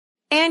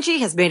Angie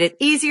has made it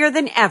easier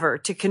than ever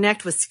to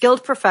connect with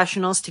skilled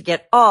professionals to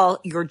get all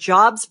your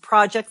jobs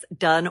projects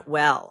done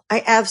well.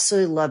 I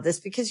absolutely love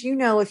this because,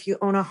 if you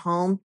own a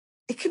home,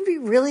 it can be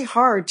really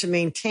hard to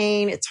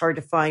maintain. It's hard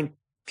to find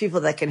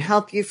people that can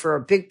help you for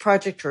a big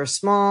project or a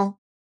small.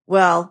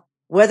 Well,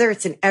 whether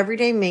it's in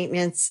everyday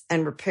maintenance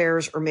and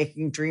repairs or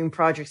making dream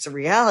projects a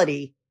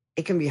reality,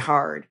 it can be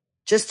hard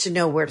just to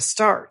know where to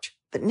start.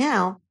 But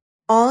now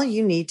all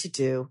you need to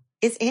do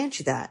is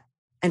Angie that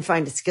and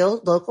find a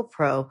skilled local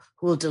pro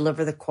who will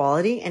deliver the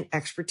quality and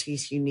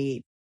expertise you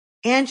need.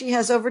 Angie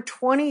has over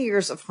 20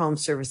 years of home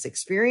service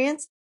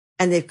experience,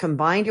 and they've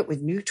combined it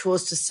with new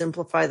tools to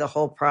simplify the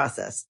whole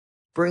process.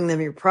 Bring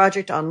them your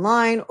project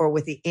online or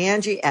with the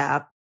Angie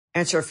app,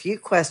 answer a few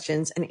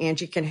questions, and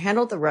Angie can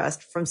handle the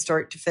rest from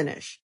start to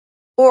finish.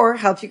 Or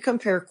help you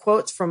compare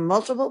quotes from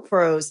multiple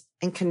pros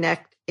and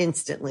connect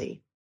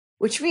instantly,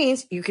 which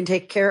means you can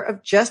take care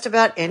of just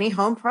about any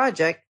home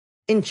project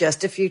in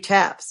just a few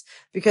taps.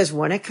 Because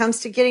when it comes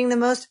to getting the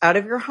most out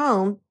of your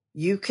home,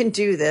 you can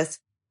do this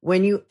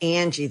when you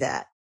Angie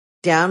that.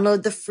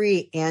 Download the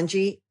free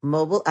Angie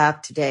mobile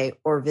app today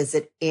or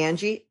visit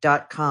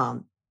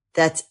Angie.com.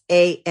 That's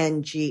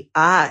ANGI.com.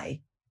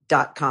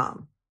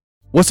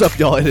 What's up,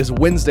 y'all? It is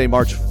Wednesday,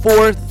 March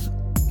 4th.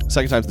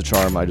 Second time's the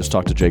charm. I just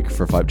talked to Jake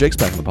for 5. Jake's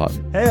back in the pod.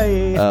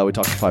 Hey. We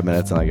talked for 5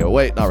 minutes, and I go,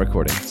 wait, not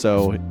recording.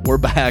 So we're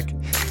back.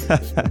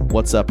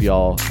 What's up,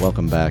 y'all?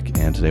 Welcome back.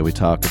 And today we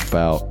talk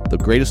about the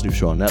greatest new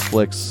show on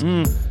Netflix.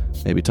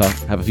 Maybe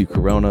have a few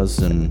coronas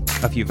and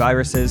a few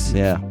viruses.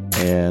 Yeah,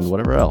 and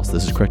whatever else.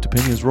 This is Correct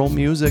Opinions. Roll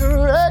music.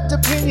 Correct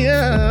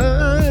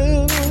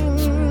Opinions.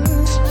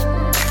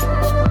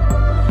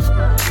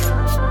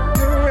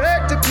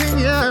 Correct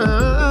Opinions.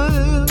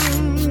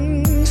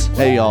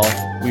 Hey, y'all.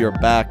 We are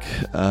back.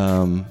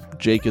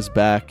 Jake is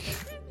back.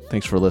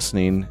 Thanks for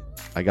listening.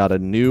 I got a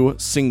new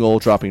single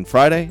dropping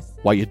Friday.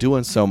 Why you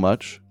doing so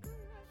much?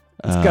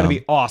 It's going to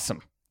be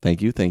awesome.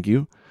 Thank you.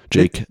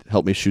 Jake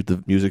helped me shoot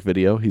the music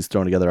video. He's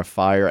thrown together a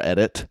fire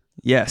edit.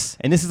 Yes.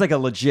 And this is like a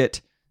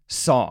legit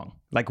song.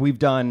 Like we've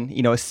done,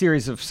 a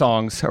series of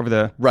songs over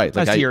the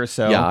last year or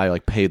so. Yeah, I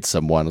paid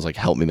someone. I was like,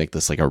 help me make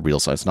this like a real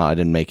song. It's not, I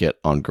didn't make it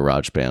on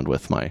GarageBand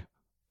with my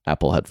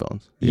Apple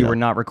headphones. You were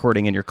not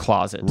recording in your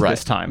closet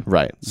this time.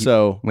 Right.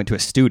 So went to a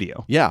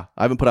studio. Yeah.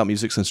 I haven't put out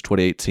music since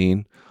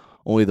 2018.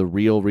 Only the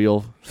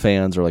real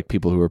fans or like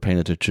people who are paying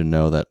attention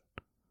know that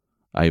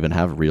I even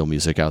have real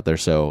music out there.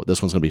 So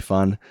this one's going to be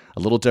fun. A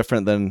little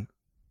different than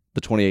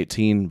the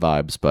 2018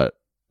 vibes, but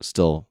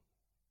still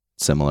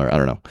similar. I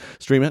don't know.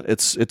 Stream it.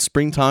 It's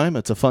springtime.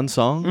 It's a fun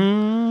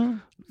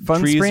song.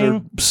 Fun Trees spring.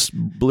 are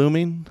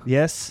blooming.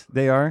 Yes,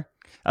 they are.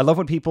 I love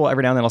when people,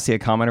 every now and then I'll see a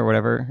comment or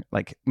whatever,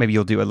 like maybe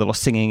you'll do a little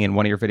singing in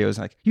one of your videos,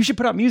 like, you should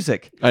put out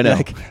music. I know.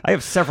 Like, I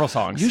have several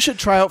songs. You should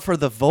try out for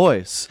The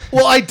Voice.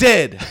 Well, I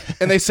did.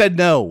 And they said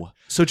no.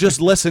 So just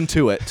listen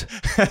to it.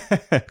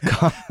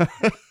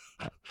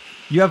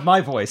 You have my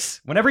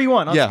voice whenever you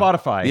want on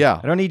Spotify. Yeah.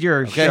 I don't need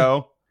your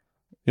show.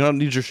 You don't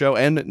need your show.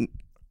 And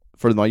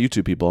for my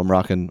YouTube people,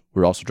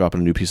 we're also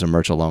dropping a new piece of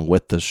merch along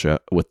with the show,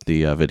 with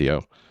the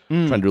video.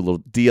 Trying to do a little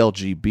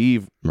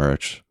DLGB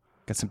merch.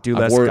 Got some Do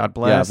Less, God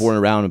Bless. Yeah, I've worn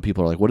around and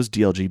people are like, what does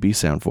DLGB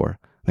stand for?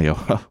 And they go,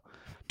 oh,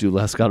 Do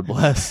Less, God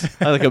Bless.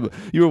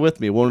 You were with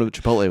me. One of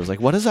Chipotle was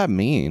like, what does that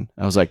mean?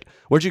 I was like,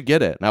 where'd you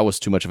get it? And I was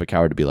too much of a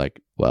coward to be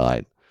like, well,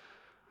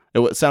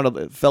 it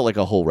felt like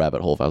a whole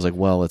rabbit hole. If I was like,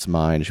 well, it's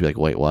mine. And she'd be like,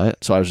 wait,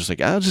 what? So I was just like,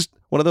 an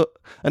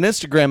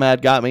Instagram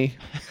ad got me.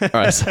 All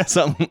right,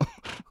 something.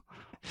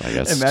 I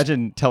guess.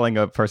 Imagine telling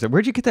a person,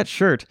 where'd you get that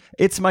shirt?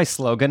 It's my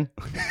slogan.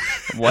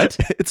 What?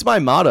 It's my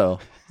motto.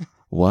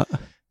 What?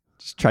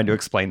 Just trying to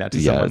explain that to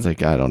someone. Yeah, it's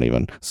like, I don't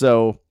even.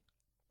 So,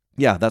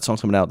 yeah, that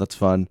song's coming out. That's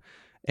fun.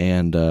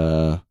 And,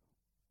 I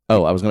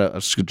was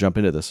just gonna jump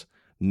into this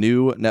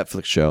new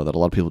Netflix show that a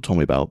lot of people told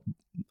me about.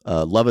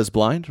 Love is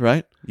Blind,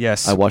 right?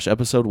 Yes. I watched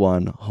episode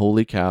 1.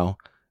 Holy cow.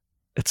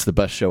 It's the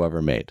best show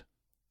ever made.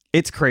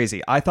 It's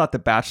crazy. I thought The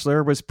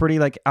Bachelor was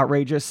pretty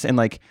outrageous and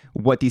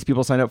what these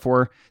people signed up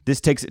for. This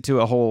takes it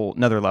to a whole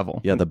nother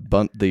level. Yeah,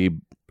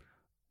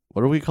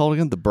 what are we called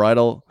again? The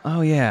bridal.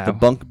 Oh, yeah. The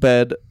bunk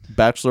bed,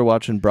 bachelor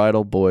watching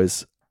bridal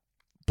boys,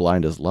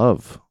 blind as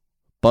love.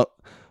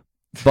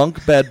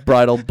 Bunk bed,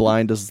 bridal,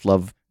 blind as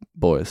love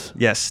boys.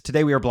 Yes.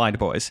 Today we are blind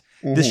boys.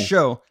 Mm-hmm. This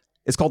show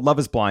is called Love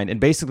is Blind. And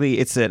basically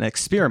it's an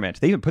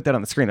experiment. They even put that on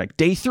the screen,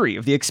 day 3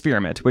 of the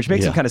experiment, which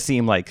makes it kind of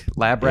seem like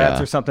lab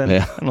rats or something.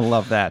 Yeah. I don't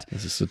love that.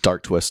 There's just a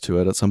dark twist to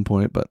it at some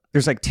point, but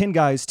there's 10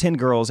 guys, 10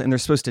 girls, and they're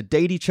supposed to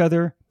date each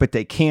other, but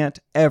they can't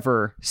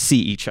ever see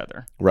each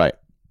other. Right.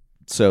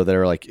 So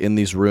they're in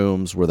these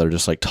rooms where they're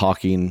just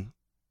talking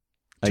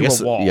to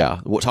a wall.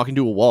 Yeah, talking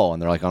to a wall, and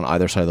they're on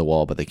either side of the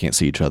wall, but they can't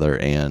see each other.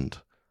 And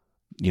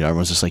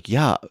everyone's just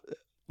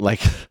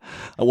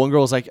one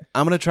girl was like,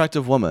 I'm an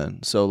attractive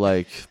woman,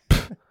 so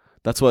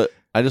that's what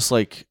I just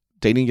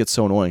dating gets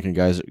so annoying, and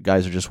guys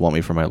are just want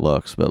me for my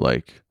looks, but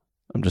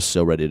I'm just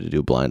so ready to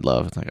do blind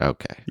love. It's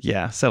okay,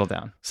 yeah, settle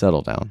down.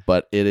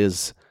 But it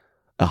is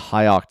a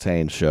high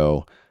octane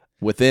show.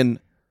 Within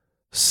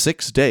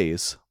 6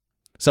 days,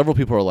 several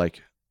people are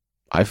like,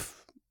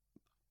 I've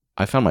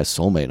I found my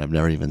soulmate. I've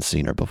never even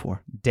seen her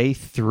before. Day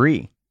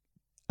 3,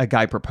 a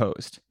guy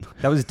proposed.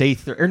 That was day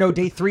 3. Or no,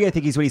 day 3, I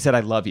think he's when he said,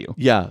 I love you.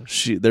 Yeah,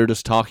 they're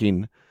just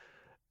talking.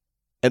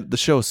 And the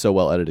show is so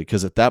well edited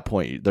because at that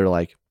point, they're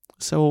like,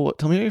 so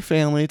tell me about your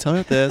family. Tell me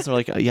about this. They're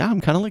like, yeah, I'm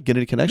kind of like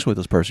getting a connection with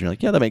this person. You're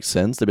like, yeah, that makes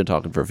sense. They've been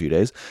talking for a few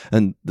days.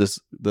 And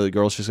the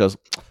girl just goes,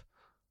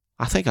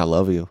 I think I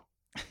love you.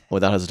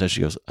 Without hesitation,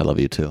 she goes, I love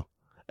you too.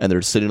 And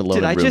they're sitting alone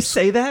in rooms. Did I just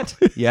say that?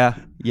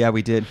 Yeah,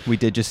 we did. We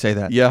did just say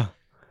that. Yeah.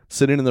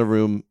 Sitting in the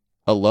room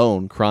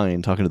alone,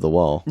 crying, talking to the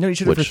wall. No, you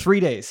should have for 3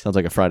 days. Sounds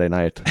like a Friday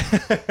night.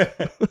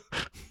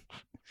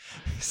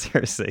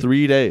 Seriously.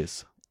 3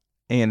 days.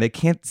 And they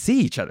can't see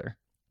each other.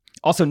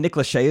 Also, Nick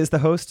Lachey is the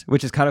host,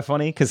 which is kind of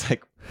funny because,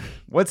 like,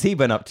 what's he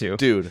been up to?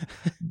 Dude,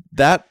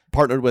 that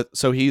partnered with,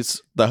 so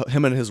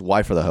him and his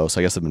wife are the hosts.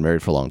 I guess they've been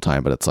married for a long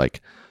time, but it's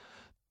like,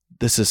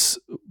 this is,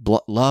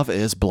 Love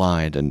is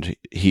Blind, and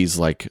he's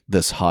like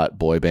this hot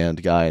boy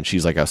band guy, and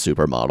she's like a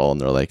supermodel, and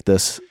they're like,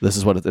 this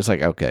is what it's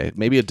like, okay,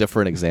 maybe a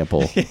different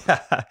example.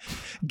 Yeah.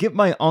 Get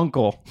my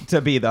uncle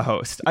to be the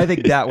host. I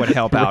think that would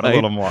help out right? a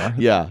little more.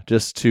 Yeah,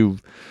 just two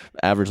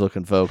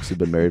average-looking folks who've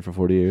been married for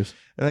 40 years.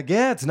 Like,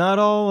 yeah, it's not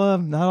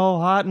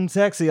all hot and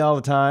sexy all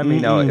the time. Mm-mm. You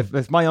know,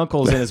 if my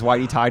uncle's in his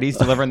whitey tidies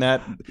delivering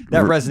that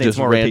resonates just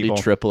more Randy with people.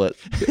 Triplett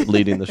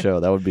leading the show.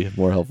 That would be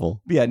more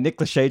helpful. Yeah, Nick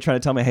Lachey trying to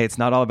tell me, hey, it's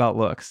not all about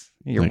looks.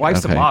 Your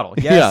wife's a model.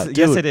 Yes, yeah,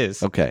 yes, it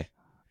is. Okay,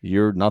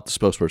 you're not the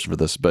spokesperson for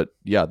this, but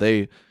yeah,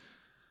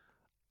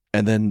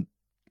 and then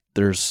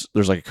there's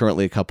like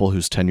currently a couple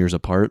who's 10 years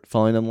apart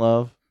falling in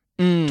love.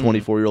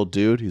 24-year-old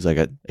dude. He's like,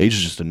 age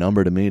is just a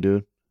number to me,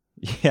 dude.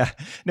 Yeah.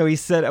 No, he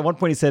said at one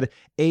point,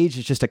 age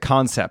is just a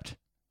concept.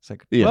 It's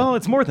like, well,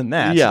 it's more than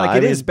that. Yeah, like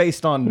it is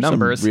based on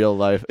numbers. Real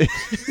life.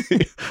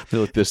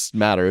 Like this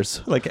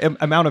matters. Like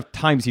amount of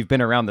times you've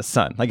been around the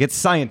sun. Like it's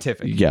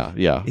scientific. Yeah.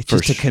 It's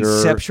just a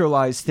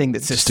conceptualized thing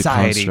that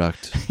society. Just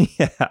a construct.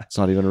 Yeah. It's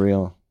not even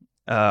real.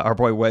 Our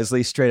boy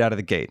Wesley, straight out of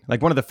the gate.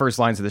 Like one of the first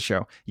lines of the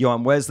show. Yo,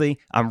 I'm Wesley.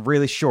 I'm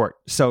really short,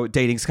 so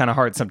dating's kind of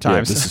hard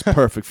sometimes. Yeah, this is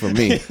perfect for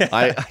me. Yeah.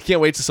 I can't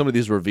wait to some of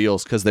these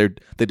reveals because they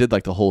did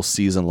like the whole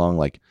season long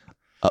like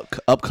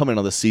upcoming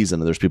on the season,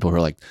 and there's people who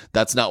are like,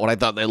 that's not what I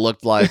thought they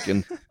looked like,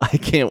 and I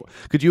can't.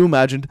 Could you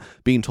imagine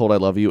being told I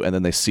love you and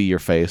then they see your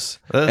face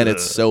and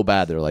it's so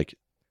bad they're like,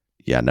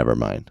 yeah, never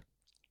mind.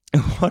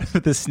 One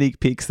of the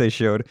sneak peeks they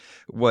showed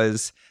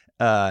was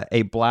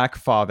a black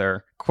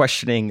father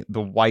questioning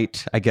the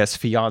white, I guess,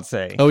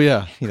 fiance. Oh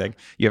yeah. He's like,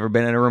 you ever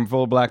been in a room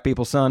full of black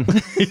people, son?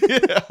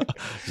 Yeah.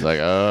 He's like,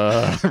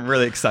 I'm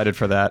really excited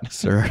for that.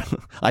 Sir.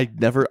 I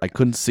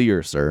couldn't see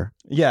her, sir.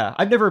 Yeah.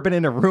 I've never been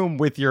in a room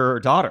with your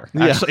daughter,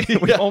 actually. Yeah.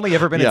 We've only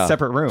ever been in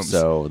separate rooms.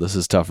 So this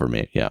is tough for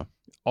me. Yeah.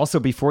 Also,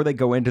 before they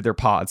go into their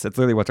pods, that's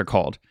literally what they're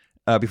called.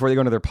 Before they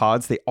go into their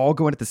pods, they all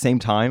go in at the same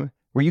time.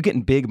 Were you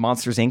getting big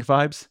Monsters, Inc.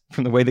 vibes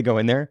from the way they go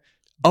in there?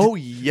 Oh,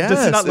 yes.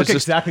 Does it not look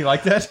exactly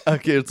like that?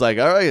 Okay, it's like,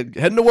 all right,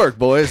 heading to work,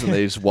 boys. And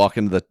they just walk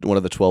into one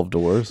of the 12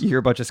 doors. You hear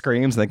a bunch of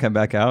screams and they come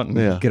back out and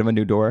get them a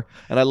new door.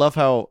 And I love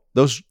how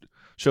those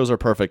shows are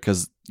perfect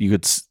because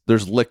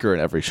there's liquor in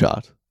every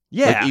shot.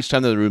 Yeah. Like each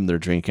time they're in the room, they're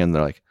drinking.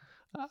 They're like,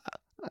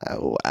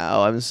 oh,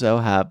 wow, I'm so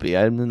happy.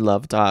 I'm in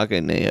love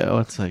talking to you.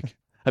 It's like,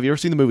 have you ever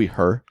seen the movie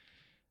Her?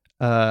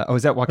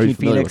 Is that Joaquin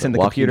Phoenix and the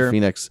computer?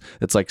 Joaquin Phoenix.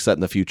 It's like set in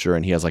the future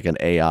and he has like an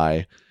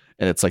AI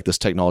and it's like this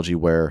technology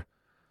where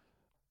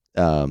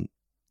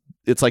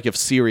it's like if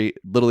Siri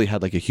literally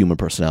had like a human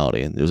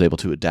personality and it was able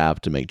to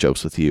adapt to make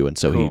jokes with you, and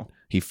so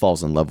he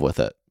falls in love with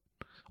it,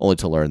 only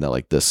to learn that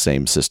like this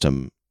same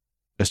system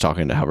is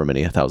talking to however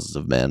many thousands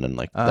of men, and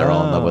like they're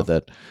all in love with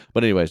it.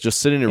 But anyways, just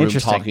sitting in a room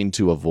talking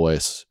to a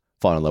voice,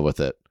 falling in love with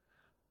it.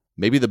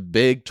 Maybe the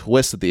big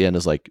twist at the end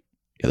is like,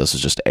 yeah, this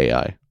is just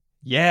AI.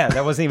 Yeah,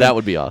 that wasn't even. That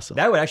would be awesome.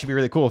 That would actually be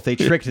really cool if they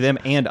tricked them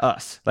and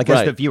us, like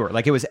as the viewer.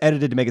 Like it was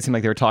edited to make it seem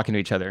like they were talking to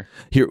each other.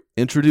 Here,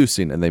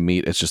 introducing, and they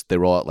meet. It's just they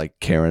roll out like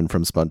Karen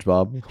from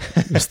SpongeBob.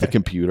 Just the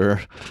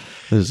computer.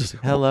 It's just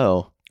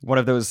hello. One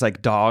of those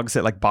like dogs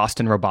that like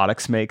Boston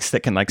Robotics makes that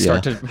can like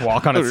start to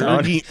walk on its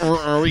own.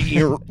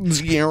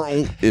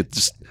 It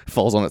just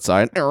falls on its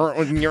side.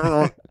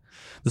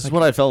 This is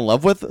what I fell in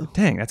love with.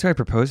 Dang, that's who I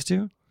proposed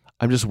to.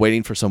 I'm just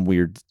waiting for some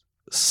weird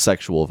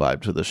sexual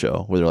vibe to the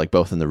show where they're like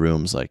both in the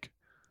rooms. Like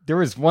there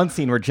was one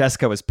scene where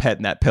Jessica was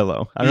petting that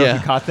pillow. I don't know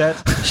if you caught that.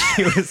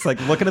 She was like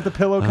looking at the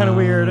pillow kind of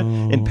weird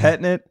and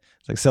petting it.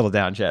 It's like, settle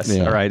down, Jess.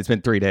 All right, it's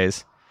been 3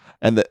 days.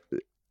 And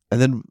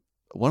then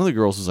one of the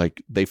girls was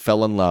like, they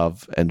fell in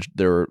love and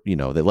they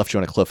left you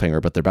on a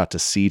cliffhanger, but they're about to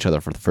see each other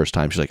for the first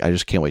time. She's like, I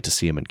just can't wait to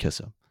see him and kiss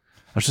him.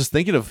 I was just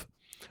thinking of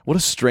what a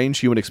strange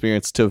human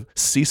experience to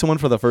see someone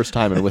for the first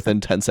time and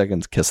within 10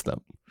 seconds kiss them.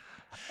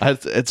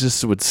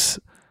 It's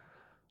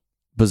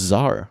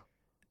bizarre.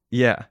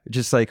 Yeah,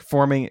 just like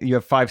forming. You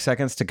have 5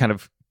 seconds to kind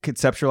of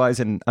conceptualize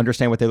and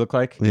understand what they look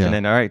like, and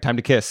then all right, time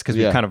to kiss because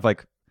we kind of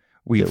like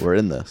we're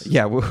in this.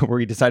 Yeah,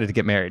 we decided to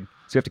get married,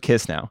 so we have to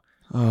kiss now.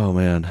 Oh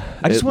man,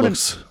 I just want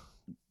to.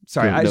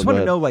 Sorry, I just want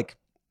to know like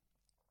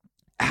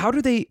how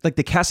do they, like,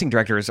 the casting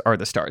directors are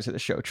the stars of the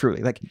show,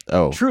 truly. Like,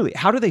 Oh. truly,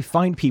 how do they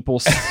find people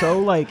so,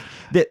 like,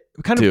 that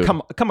kind of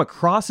Dude. come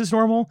across as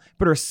normal,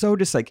 but are so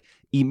just, like,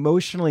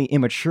 emotionally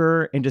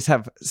immature and just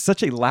have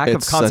such a lack of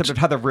It's concept such- of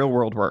how the real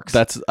world works?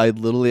 I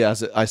literally,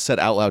 as I said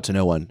out loud to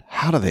no one,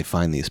 how do they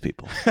find these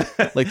people?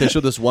 Like, they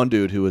showed this one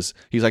dude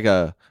he's like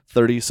a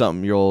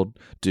 30-something-year-old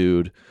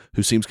dude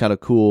who seems kind of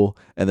cool.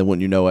 And then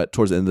when you know it,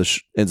 towards the end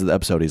of the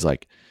episode, he's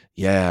like,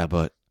 yeah,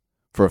 but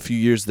for a few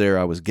years there,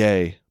 I was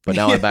gay, but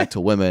now I'm back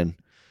to women.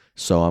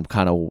 So I'm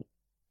kind of,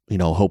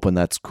 hoping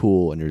that's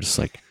cool. And you're just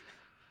like,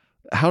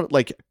 how,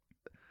 like,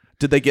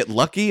 did they get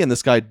lucky and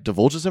this guy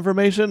divulges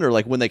information? Or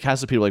like when they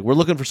casted people, like, we're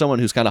looking for someone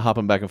who's kind of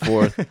hopping back and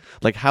forth.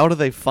 Like, how do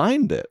they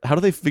find it? How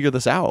do they figure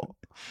this out?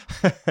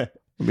 I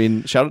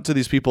mean, shout out to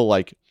these people,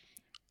 like,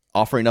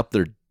 offering up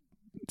their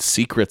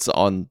secrets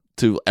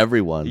to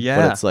everyone.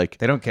 Yeah. But it's like,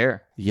 they don't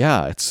care.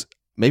 yeah, it's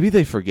maybe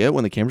they forget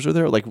when the cameras are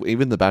there. Like,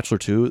 even The Bachelor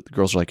 2, the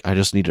girls are like, I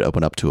just need to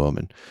open up to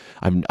him.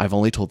 And I've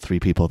only told 3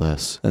 people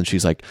this. And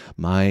she's like,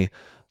 my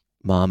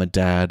mom and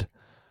dad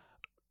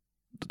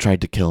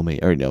tried to kill me,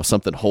 or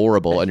something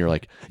horrible. And you're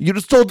like, you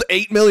just told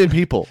 8 million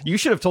people. You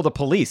should have told the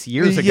police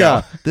years ago.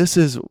 Yeah, this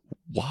is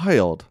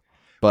wild.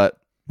 But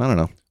I don't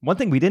know. One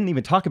thing we didn't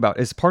even talk about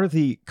is part of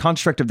the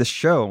construct of this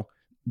show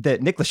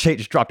that Nick Lachey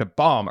just dropped a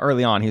bomb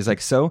early on. He was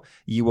like, so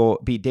you will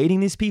be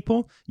dating these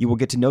people, you will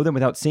get to know them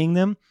without seeing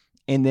them,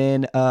 and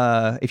then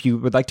if you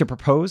would like to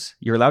propose,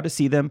 you're allowed to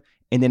see them,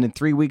 and then in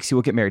 3 weeks you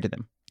will get married to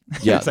them.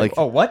 Yeah, It's like,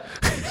 oh, what?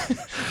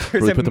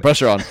 Really put the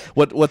pressure on.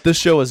 What this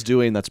show is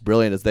doing that's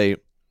brilliant is they,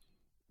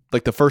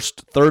 like, the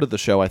first third of the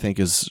show, I think,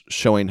 is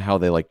showing how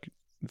they, like,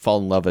 fall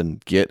in love and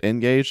get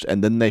engaged,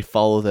 and then they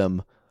follow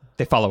them.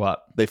 They follow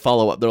up.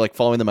 They're like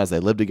following them as they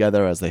live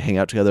together, as they hang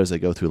out together, as they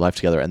go through life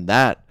together. And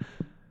that,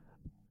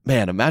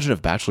 man, imagine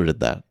if Bachelor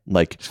did that.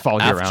 Like, Just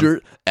follow you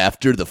around.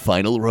 after the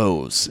final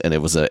rose, and it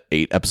was a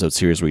 8-episode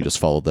series where you just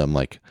followed them,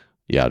 like,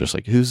 yeah, just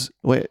like, you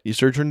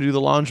started trying to do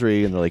the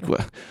laundry, and they're like,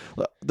 well,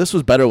 this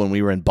was better when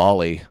we were in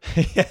Bali.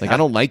 Yeah. Like, I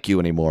don't like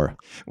you anymore.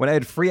 When I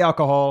had free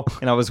alcohol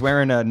and I was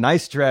wearing a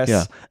nice dress.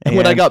 Yeah. And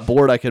when I got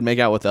bored, I could make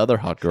out with the other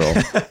hot girl.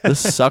 This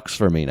sucks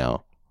for me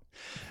now.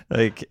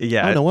 like,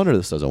 yeah, Oh, no wonder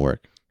this doesn't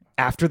work.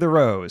 after the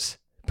rose,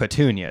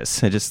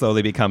 petunias. It just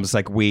slowly becomes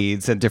like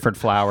weeds and different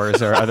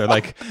flowers or other,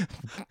 like,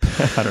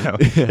 I don't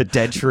know, a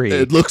dead tree.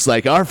 It looks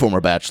like our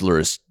former bachelor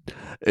is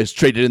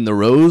traded in the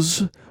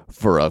rose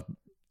for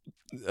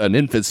an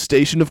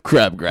infestation of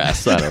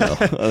crabgrass. I don't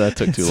know. Oh, that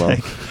took too long.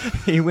 Like,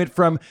 he went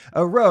from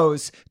a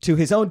rose to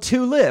his own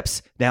 2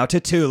 lips, now to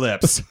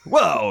tulips.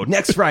 Whoa,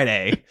 next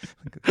Friday.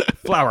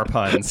 Flower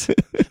puns.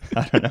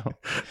 I don't know.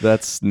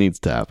 That needs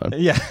to happen.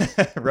 Yeah,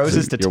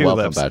 roses to You're tulips.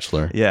 welcome,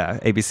 Bachelor. Yeah,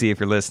 ABC if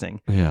you're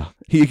listening. Yeah.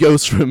 He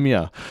goes from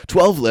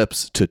 12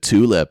 lips to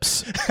 2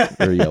 lips.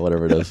 Or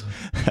whatever it is.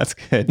 That's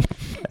good.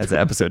 That's the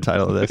episode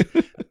title of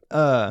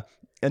this.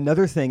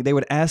 Another thing, they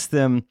would ask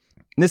them,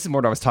 and this is more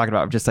what I was talking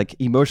about, just like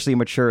emotionally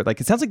immature.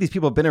 Like, it sounds like these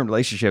people have been in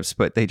relationships,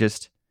 but they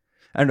just,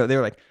 I don't know. They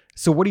were like,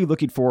 so what are you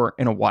looking for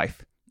in a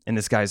wife? And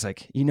this guy's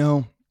like,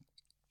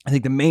 I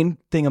think the main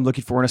thing I'm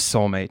looking for in a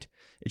soulmate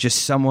is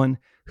just someone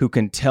who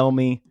can tell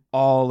me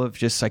all of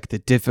just like the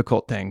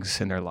difficult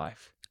things in their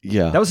life.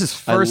 Yeah. That was his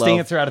first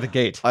answer out of the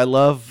gate.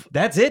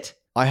 That's it?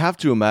 I have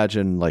to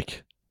imagine,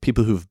 like,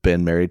 people who've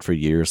been married for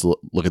years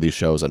look at these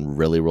shows and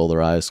really roll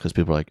their eyes because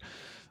people are like,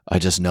 I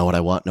just know what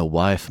I want in a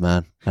wife,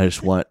 man. I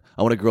want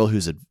a girl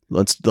who's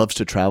loves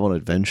to travel and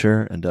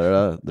adventure, and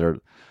they're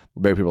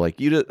very people are like,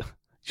 you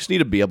just need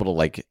to be able to,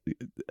 like,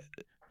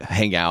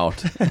 hang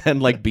out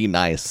and, like, be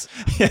nice.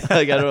 Like,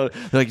 I don't know.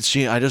 They're like,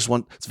 I just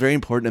want. It's very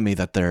important to me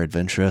that they're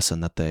adventurous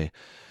and that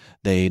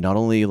they not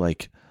only,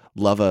 like,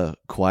 love a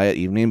quiet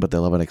evening, but they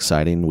love an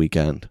exciting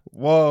weekend.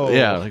 Whoa.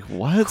 Yeah, like,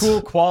 what?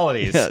 Cool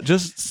qualities. Yeah,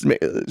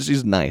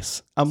 she's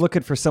nice. I'm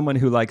looking for someone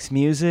who likes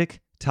music,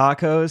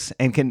 tacos,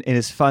 and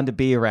is fun to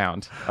be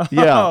around.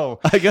 Yeah, Oh,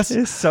 I guess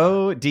it's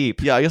so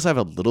deep. Yeah, I guess I have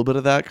a little bit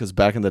of that because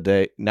back in the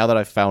day, now that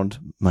I found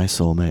my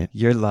soulmate,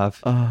 Your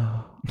love.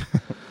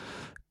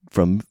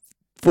 from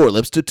 4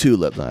 lips to 2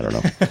 lips, I don't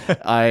know.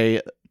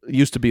 I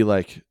used to be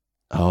like,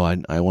 oh,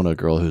 I want a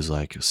girl who's,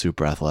 like,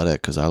 super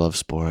athletic because I love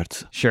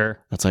sports. Sure.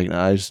 That's like,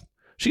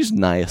 she's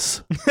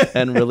nice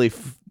and really.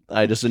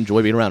 I just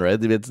enjoy being around her.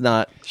 It's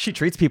not. She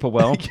treats people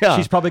well. Yeah,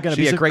 She's probably going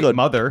to be a great good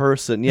mother.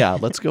 person. Yeah,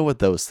 let's go with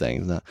those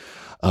things.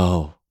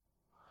 Oh,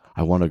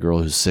 I want a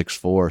girl who's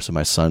 6'4" so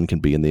my son can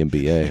be in the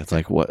NBA. It's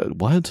like,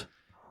 what?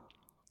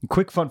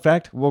 Quick fun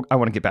fact. Well, I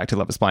want to get back to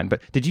Love is Blind,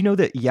 but did you know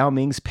that Yao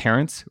Ming's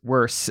parents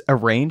were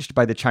arranged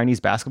by the Chinese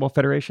Basketball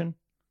Federation?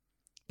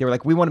 They were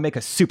like, we want to make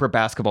a super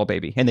basketball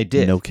baby. And they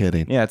did. No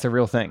kidding. Yeah, it's a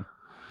real thing.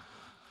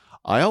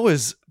 I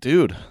wish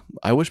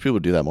people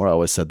would do that more. I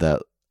always said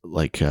that,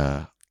 like,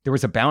 There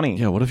was a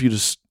bounty what if you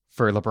just,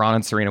 for LeBron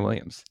and Serena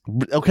Williams.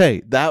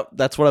 okay,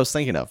 that's what I was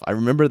thinking of. I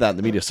remember that in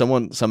the media.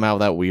 Somehow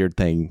that weird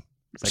thing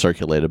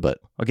circulated, but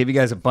I'll give you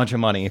guys a bunch of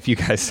money if you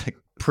guys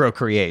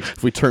procreate.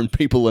 if we turn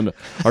people into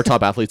our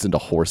top athletes into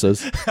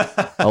horses,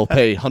 I'll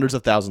pay hundreds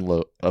of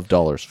thousands of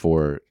dollars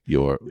for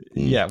your.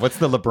 Yeah, what's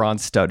the LeBron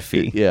stud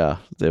fee? Yeah,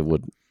 it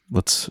would.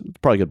 It's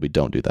probably good we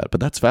don't do that, but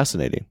that's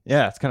fascinating.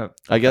 Yeah, it's kind of.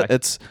 I get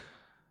it's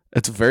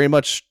very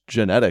much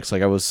genetics.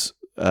 Like I was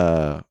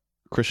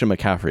Christian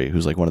McCaffrey,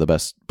 who's like one of the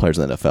best players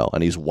in the NFL,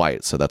 and he's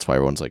white, so that's why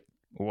everyone's like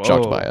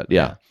shocked by it.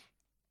 Yeah.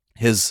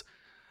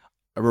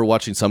 I remember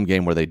watching some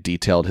game where they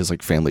detailed his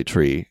like family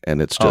tree,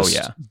 and it's just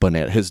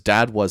banana. His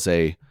dad was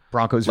a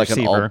Broncos like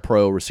receiver. an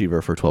all-pro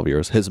receiver for 12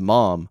 years. His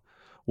mom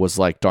was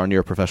like darn near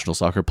a professional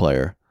soccer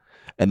player,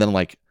 and then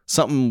like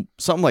something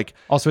like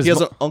Also, he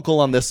has an uncle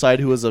on this side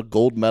who was a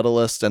gold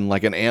medalist, and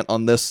like an aunt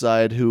on this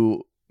side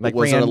who Like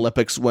was an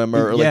Olympic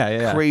swimmer, or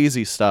like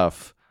crazy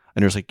stuff.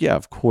 And you're just like, yeah,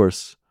 of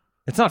course.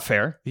 It's not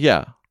fair.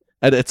 Yeah,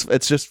 and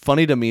it's just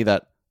funny to me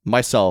that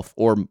myself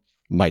or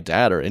my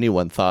dad or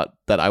anyone thought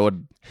that I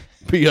would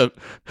be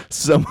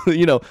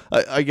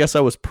I guess I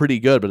was pretty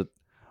good, but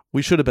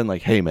we should have been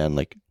like, hey man,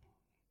 like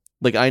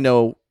I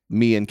know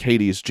me and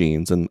Katie's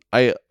genes, and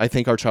I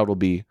think our child will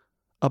be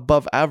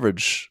above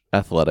average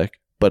athletic,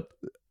 but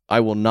I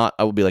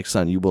will be like,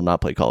 son, you will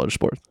not play college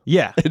sports.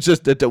 Yeah. It's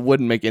just that it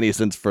wouldn't make any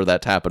sense for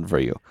that to happen for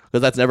you,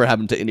 because that's never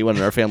happened to anyone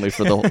in our family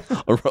for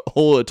the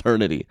whole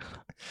eternity.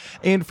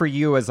 And for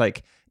you as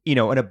like,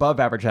 an above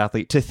average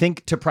athlete to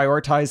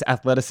prioritize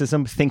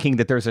athleticism, thinking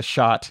that there's a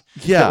shot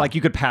that like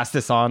you could pass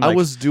this on. I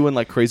was doing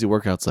like crazy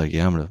workouts. Like,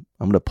 yeah, I'm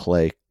going to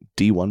play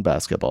D1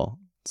 basketball.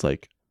 It's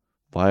like,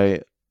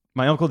 why?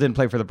 My uncle didn't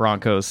play for the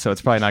Broncos, so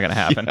it's probably not going to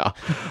happen.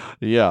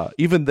 Yeah.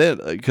 Even then,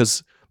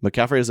 because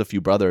McCaffrey has a few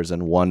brothers,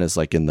 and one is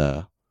like in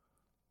the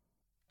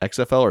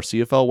XFL or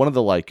CFL, one of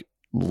the like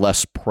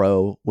less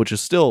pro, which is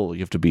still,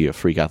 you have to be a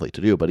freak athlete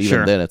to do. But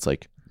even then, it's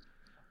like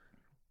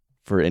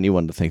for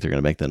anyone to think they're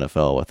going to make the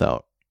NFL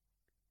without.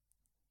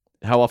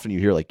 How often you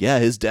hear like, yeah,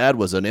 his dad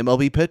was an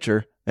MLB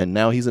pitcher and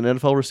now he's an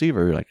NFL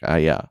receiver. You're like,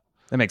 yeah.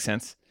 That makes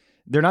sense.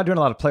 They're not doing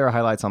a lot of player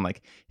highlights on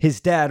like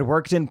his dad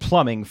worked in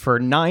plumbing for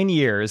 9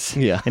 years.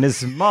 Yeah. And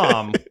his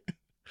mom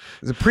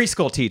was a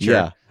preschool teacher.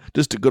 Yeah.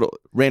 Just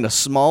ran a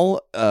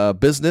small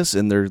business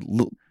in their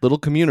little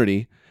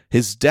community.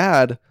 His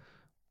dad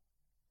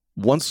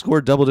once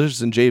scored double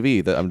digits in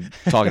JV, that I'm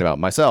talking about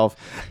myself.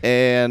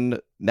 And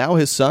now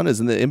his son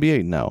is in the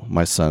NBA. No,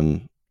 my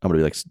son, I'm going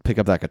to be like, pick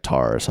up that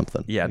guitar or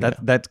something. Yeah,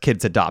 that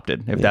kid's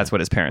adopted, if that's what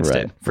his parents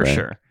did, for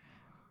sure.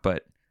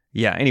 But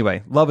yeah,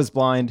 anyway, Love is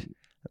Blind.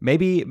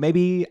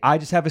 Maybe I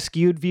just have a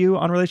skewed view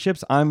on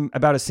relationships. I'm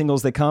about as single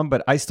as they come,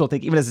 but I still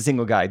think, even as a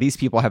single guy, these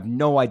people have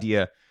no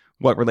idea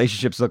what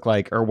relationships look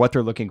like or what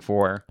they're looking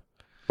for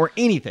or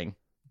anything.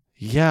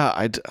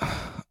 Yeah,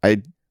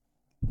 I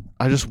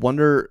just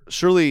wonder,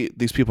 surely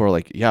these people are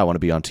like, yeah, I want to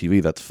be on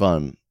TV. That's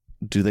fun.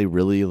 Do they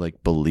really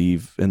like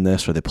believe in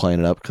this, or are they playing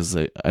it up? Because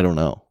I don't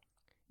know.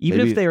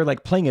 Even if they are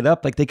like playing it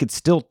up, like they could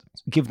still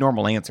give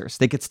normal answers.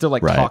 They could still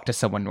like talk to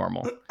someone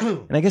normal.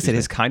 And I guess it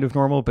is kind of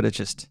normal, but it's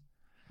just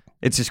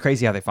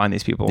crazy how they find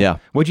these people. Yeah.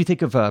 What'd you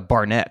think of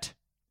Barnett?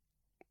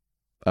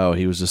 Oh,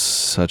 he was just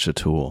such a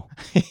tool.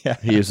 Yeah.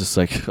 He was just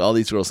like, all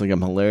these girls think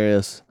I'm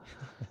hilarious.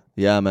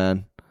 Yeah,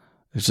 man.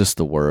 It's just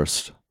the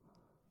worst.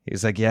 He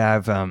was like,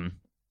 yeah,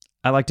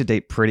 I like to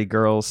date pretty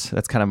girls.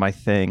 That's kind of my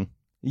thing.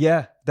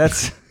 Yeah,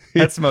 that's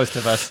most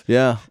of us.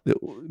 Yeah.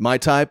 My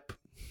type.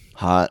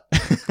 Hot.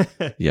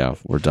 Yeah,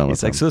 we're done with it.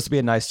 It's like supposed to be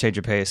a nice change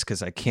of pace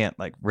because I can't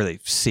like really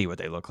see what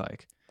they look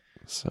like.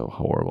 So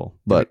horrible.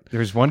 But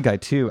there's one guy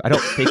too. I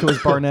don't think it was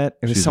Barnett.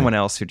 It was someone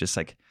else who just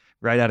like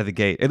right out of the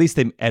gate. At least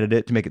they edited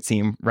it to make it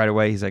seem right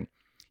away. He's like,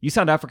 "You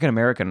sound African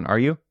American, are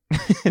you?"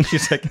 And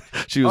she's like,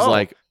 she was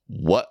like,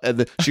 "What?" And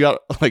then she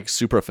got like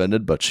super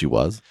offended, but she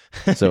was.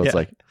 So it's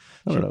like,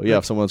 I don't know. Yeah,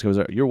 if someone comes,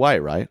 "You're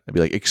white, right?" I'd be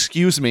like,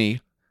 "Excuse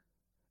me."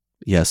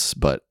 Yes,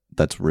 but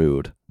that's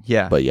rude.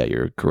 Yeah. But yeah,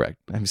 you're correct.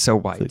 I'm so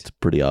white. It's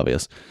pretty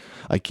obvious.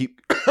 I keep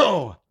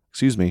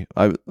excuse me.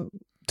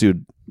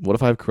 Dude, what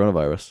if I have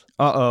coronavirus?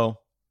 Uh-oh.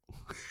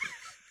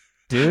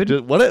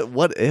 Dude. What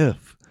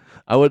if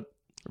I would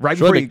right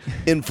before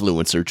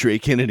influencer Trey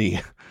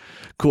Kennedy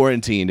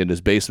quarantined in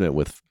his basement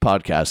with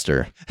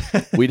podcaster.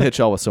 We'd hit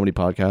y'all with so many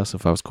podcasts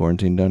if I was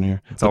quarantined down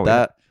here. What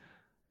are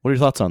your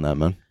thoughts on that,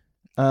 man?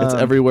 It's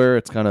everywhere.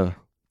 It's kind of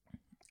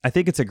I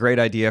think it's a great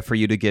idea for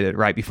you to get it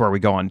right before we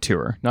go on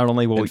tour. Not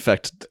only will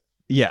infect.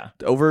 Yeah.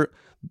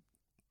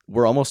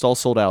 We're almost all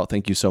sold out.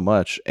 Thank you so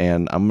much.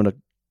 And I'm going to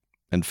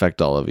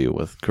infect all of you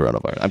with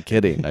coronavirus. I'm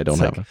kidding. I don't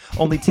have it.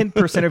 Only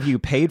 10% of you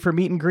paid for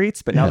meet and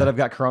greets, but now that I've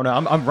got corona,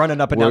 I'm running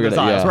up and down those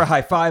aisles. We're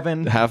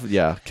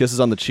high-fiving. Kisses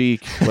on the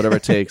cheek, whatever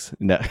it takes.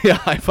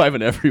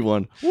 High-fiving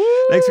everyone. Woo!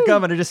 Thanks for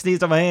coming. I just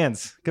sneezed on my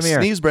hands. Come here.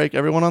 Sneeze break,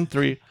 everyone on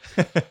 3.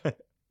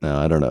 No,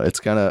 I don't know. It's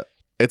kind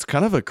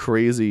of a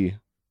crazy...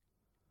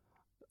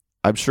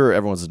 I'm sure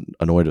everyone's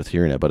annoyed with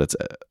hearing it, but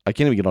I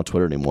can't even get on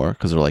Twitter anymore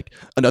because they're like,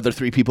 another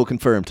 3 people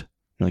confirmed.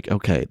 You're like,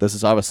 okay, this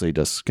is obviously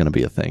just going to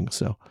be a thing.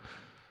 So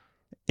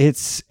it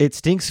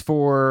stinks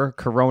for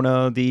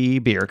Corona, the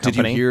beer company.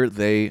 Did you hear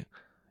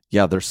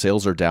their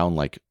sales are down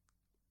like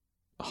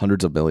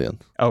hundreds of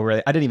millions. Oh,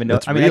 really? I didn't even know.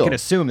 That's I real. I can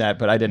assume that,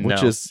 but I didn't know.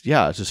 It's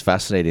just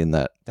fascinating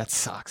that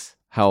sucks.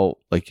 How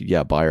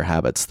buyer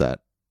habits that.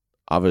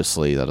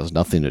 Obviously, that has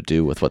nothing to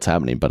do with what's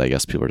happening, but I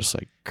guess people are just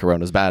like,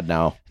 Corona's bad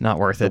now. Not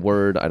worth it. The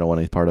word, I don't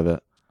want any part of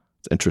it.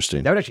 It's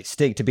interesting. That would actually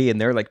stink to be in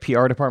their like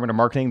PR department or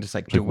marketing. Just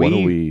like, how do we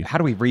Do we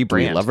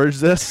rebrand? leverage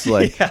this?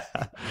 Like, Yeah.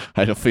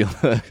 I don't feel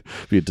it'd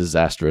be a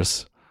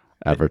disastrous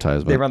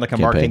advertisement. They run like a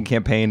campaign. marketing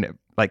campaign,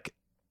 like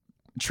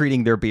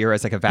treating their beer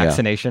as like a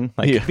vaccination.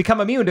 Like, Yeah. become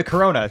immune to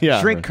Corona.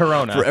 Yeah. Drink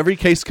Corona. For every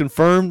case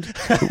confirmed,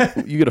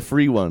 you get a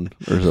free one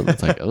or something.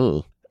 It's like,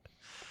 oh,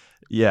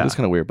 Yeah. it's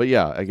kind of weird. But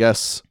yeah, I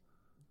guess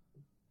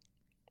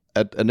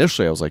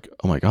initially I was like,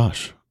 oh my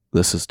gosh,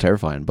 this is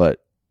terrifying.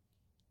 But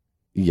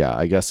yeah,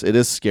 I guess it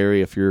is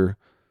scary if you're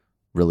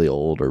really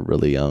old or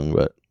really young.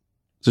 But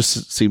it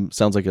just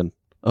sounds like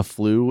a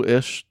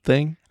flu-ish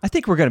thing. I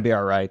think we're going to be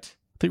all right.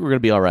 I think we're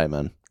gonna be all right,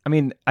 man. I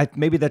mean,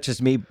 maybe that's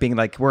just me being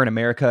like, we're in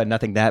America and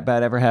nothing that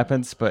bad ever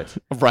happens. But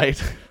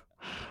Right.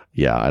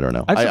 Yeah, I don't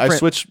know. I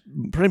switched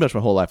pretty much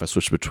my whole life. I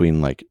switched between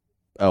like,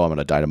 oh, I'm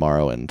gonna die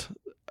tomorrow, and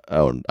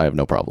oh, I have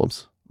no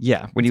problems.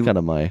 yeah, when you Kind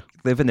of my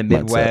live in the mindset.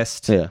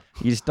 Midwest, Yeah.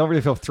 you just don't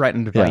really feel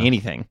threatened by Yeah.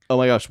 anything. Oh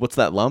my gosh, what's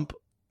that lump?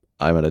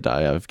 I'm gonna die.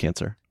 I have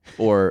cancer.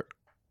 Or,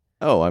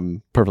 oh,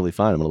 I'm perfectly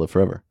fine. I'm gonna live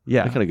forever.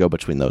 Yeah. I kind of go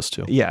between those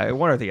two. Yeah,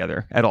 one or the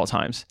other at all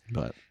times.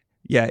 But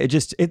Yeah,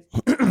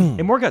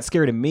 it more got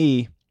scary to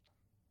me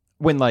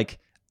when like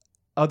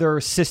other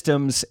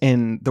systems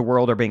in the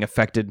world are being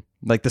affected.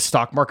 Like the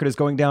stock market is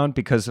going down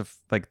because of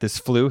like this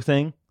flu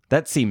thing.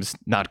 That seems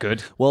not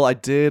good. well, I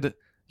did.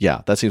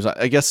 Yeah, that seems.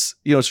 I guess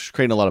it's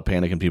creating a lot of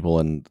panic in people.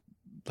 And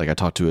like I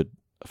talked to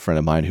a friend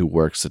of mine who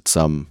works at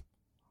some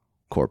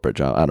corporate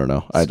job. I don't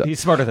know. He's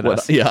smarter than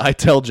us. Yeah, I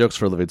tell jokes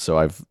for a living, so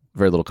I have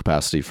very little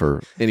capacity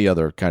for any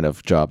other kind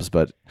of jobs.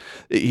 But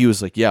he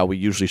was like, yeah, we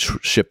usually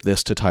ship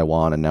this to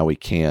Taiwan and now we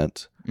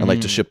can't. And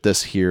like to ship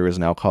this here is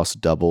now cost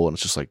double. And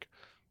it's just like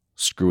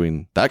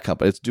screwing that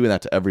company. It's doing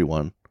that to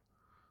everyone.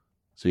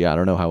 So yeah, I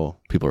don't know how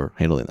people are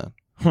handling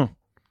that.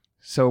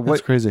 So That's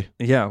what? crazy.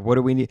 Yeah, what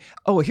do we need?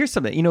 Oh, here's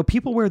something.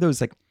 People wear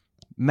those like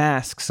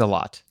masks a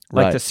lot,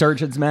 like Right. the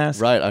surgeon's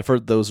mask. Right. I've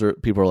heard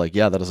people are like,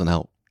 yeah, that doesn't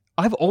help.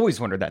 I've always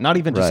wondered that. Not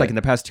even just Right. like in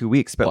the past 2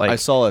 weeks, but Well, like I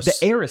saw the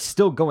air is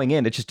still going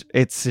in. It's just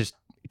it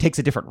takes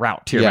a different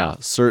route to your Yeah,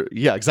 mouth.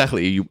 yeah,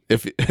 exactly.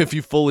 If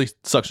you fully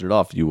suction it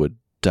off, you would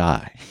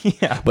die.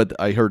 Yeah. But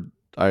I heard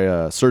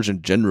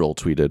Surgeon General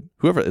tweeted,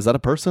 whoever, is that a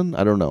person?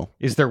 I don't know.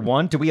 Is there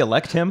one? Do we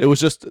elect him? It was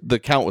just the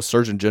count was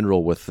Surgeon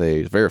General with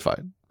a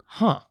verified.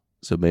 Huh.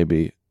 So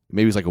maybe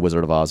it's like a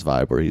Wizard of Oz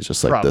vibe where he's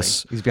just like Probably.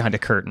 this. He's behind a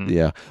curtain.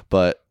 Yeah.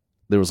 But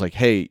there was like,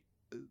 hey,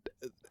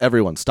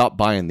 everyone stop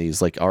buying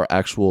these. Like our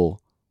actual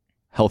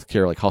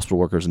healthcare, like hospital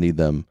workers need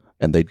them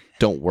and they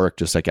don't work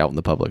just like out in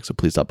the public. So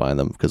please stop buying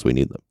them because we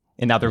need them.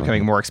 And now they're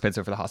becoming more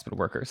expensive for the hospital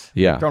workers.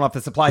 Yeah. Throwing off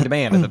the supply and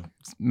demand of the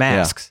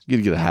masks. Yeah.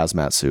 You'd get a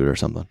hazmat suit or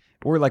something.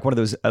 Or like one of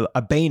those,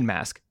 a Bane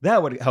mask.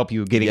 That would help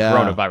you getting Yeah,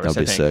 coronavirus, that'd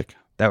I be think. sick.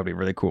 That would be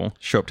really cool.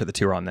 Show up to the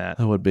tour on that.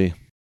 That would be.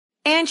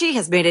 Angie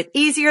has made it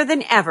easier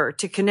than ever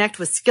to connect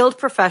with skilled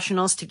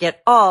professionals to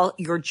get all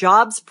your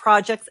jobs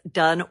projects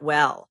done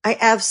well. I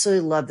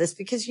absolutely love this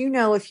because,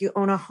 if you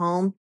own a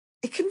home,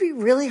 it can be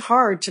really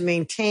hard to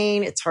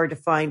maintain. It's hard to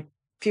find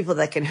people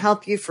that can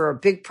help you for a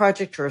big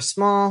project or a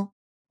small.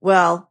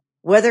 Well,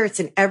 whether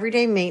it's in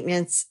everyday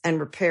maintenance and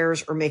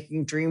repairs or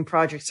making dream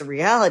projects a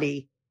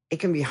reality, it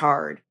can be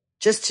hard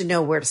just to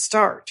know where to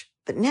start.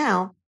 But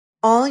now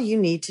all you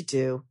need to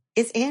do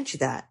is Angie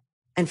that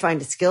and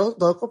find a skilled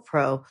local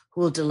pro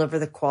who will deliver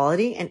the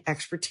quality and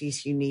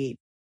expertise you need.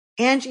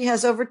 Angie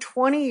has over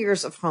 20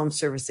 years of home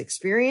service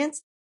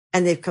experience,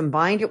 and they've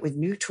combined it with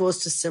new tools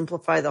to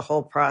simplify the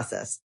whole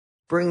process.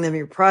 Bring them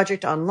your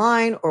project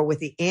online or with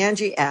the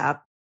Angie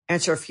app,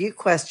 answer a few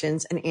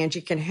questions, and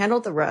Angie can handle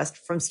the rest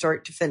from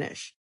start to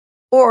finish.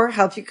 Or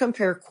help you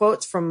compare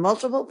quotes from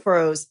multiple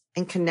pros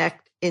and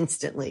connect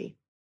instantly,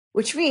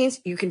 which means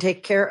you can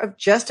take care of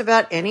just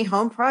about any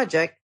home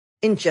project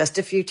in just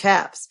a few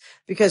taps.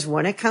 Because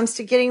when it comes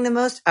to getting the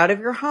most out of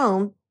your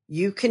home,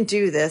 you can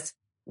do this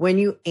when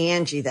you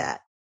Angie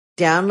that.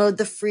 Download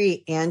the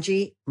free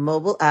Angie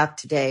mobile app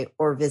today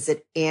or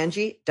visit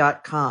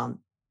Angie.com.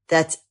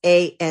 That's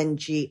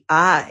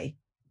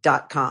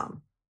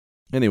ANGI.com.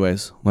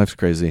 Anyways, life's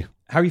crazy.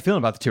 How are you feeling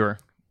about the tour?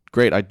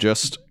 Great. I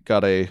just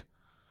got a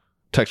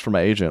text from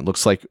my agent.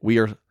 Looks like we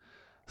are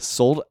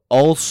sold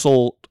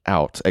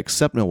out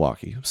except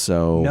Milwaukee.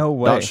 So No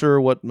way. Not sure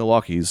what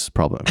Milwaukee's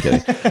problem. I'm kidding.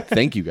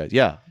 Thank you guys.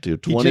 Yeah,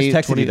 dude. He just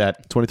texted you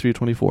that. 23 to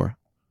 24.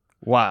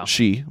 Wow.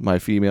 My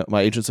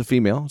agent's a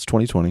female. It's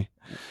 2020.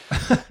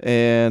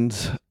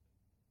 And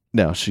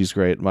no, she's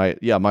great. My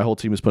whole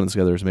team is putting it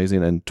together. It's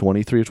amazing. And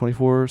 23 or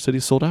 24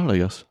 cities sold out, I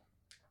guess.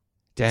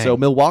 Dang. So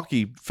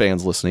Milwaukee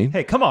fans listening,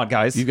 Hey, come on,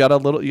 guys. you got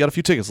a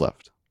few tickets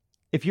left.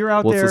 If you're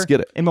out Let's there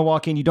get it. in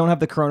Milwaukee and you don't have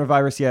the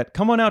coronavirus yet,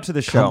 come on out to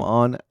the show. Come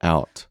on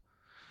out.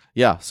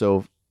 Yeah,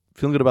 so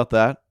feeling good about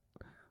that.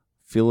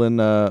 Feeling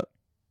I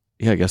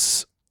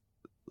guess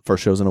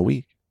first show's in a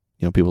week.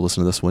 People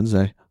listen to this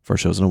Wednesday.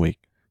 First show's in a week.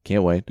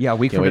 Can't wait. Yeah, a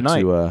week Can't from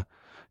wait tonight. to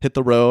hit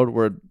the road.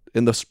 We're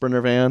in the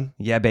Sprinter van.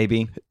 Yeah,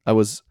 baby. I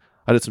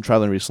did some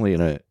traveling recently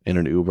in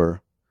an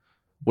Uber.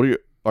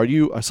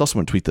 I saw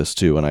someone tweet this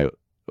too, and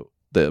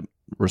the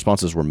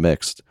responses were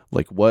mixed.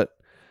 Like, what?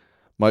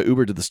 My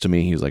Uber did this to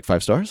me. He was like,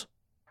 5 stars?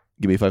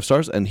 give me 5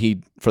 stars. And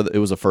it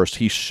was a first.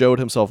 He showed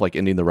himself like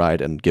ending the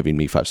ride and giving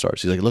me 5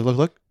 stars. He's like,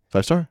 look,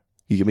 5 star.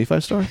 You give me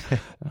 5 star. I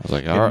was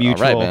like, all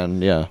right,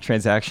 man. Yeah.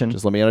 Transaction.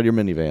 Just let me out of your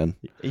minivan.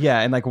 Yeah.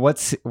 And like, what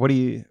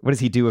does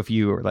he do if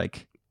you are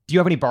like, do you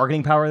have any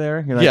bargaining power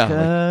there? You're like, Yeah.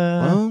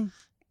 Well,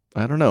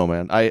 I don't know,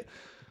 man. I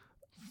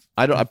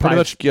pretty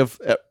much give.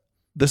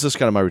 This is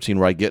kind of my routine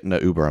where I get in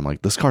an Uber. I'm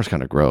like, this car's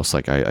kind of gross.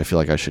 Like, I feel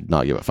like I should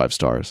not give it 5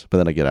 stars. But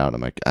then I get out and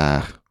I'm like,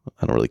 I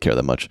don't really care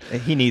that much.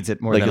 He needs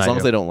it more like, than I do. as long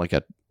as they don't like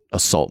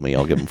assault me,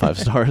 I'll give them 5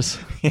 stars.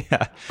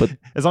 Yeah. But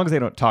as long as they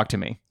don't talk to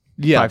me.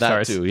 Yeah, 5 that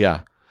stars. too.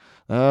 Yeah.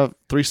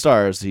 3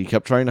 stars. He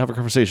kept trying to have a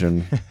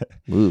conversation.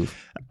 Ooh.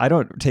 I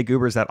don't take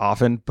Ubers that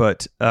often,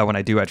 but when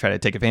I do, I try to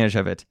take advantage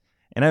of it.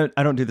 And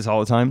I don't do this all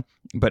the time,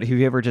 but have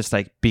you ever just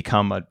like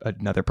become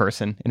another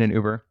person in an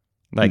Uber?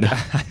 Like, No.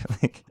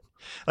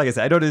 like I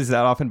said, I don't do this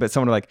that often, but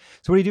someone like,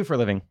 so what do you do for a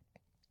living?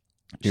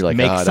 You're like,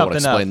 make I don't want to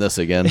something explain this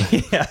again.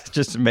 Yeah,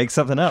 just make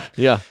something up.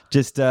 Yeah.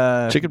 Just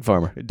Chicken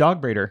farmer. dog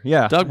breeder.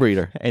 Yeah. Dog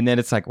breeder. And then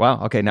it's like,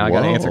 wow, okay, now I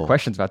got to answer Whoa.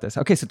 questions about this.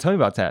 Okay, so tell me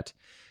about that.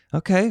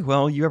 Okay,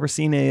 well, you ever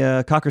seen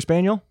a Cocker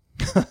Spaniel?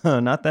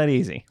 Not that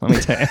easy. Let me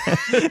tell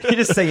you. You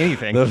just say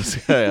anything.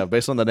 Yeah,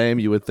 based on the name,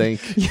 you would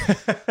think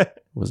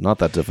it was not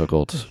that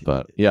difficult.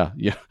 But yeah.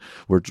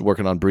 We're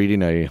working on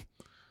breeding a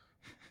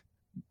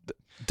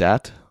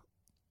dat?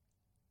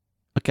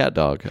 A cat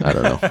dog. I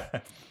don't know.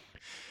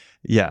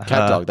 Yeah.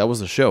 Cat dog. That was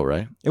the show,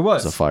 right? It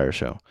was. It was a fire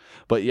show.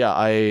 But yeah,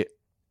 I'll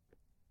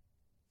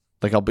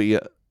be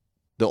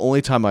the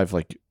only time I've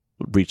like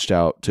reached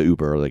out to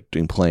Uber, like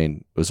doing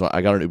plane, was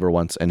I got an Uber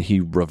once and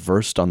he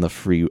reversed on the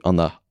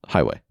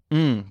highway.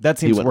 That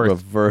seems He went worth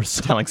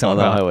reverse telling on someone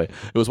the about. highway.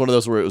 It was one of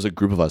those where it was a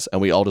group of us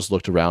and we all just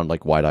looked around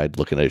like wide-eyed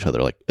looking at each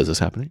other like, is this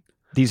happening?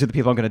 These are the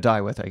people I'm going to die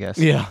with, I guess.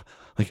 Yeah.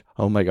 Like,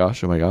 oh my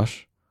gosh.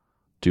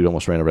 Dude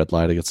almost ran a red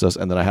light against us.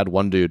 And then I had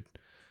one dude,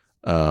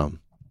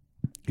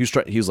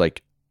 he was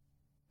like,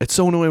 it's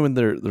so annoying when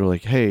they're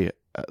like, hey,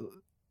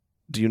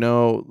 do you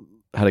know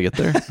how to get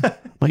there?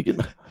 Like,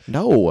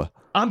 no.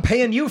 I'm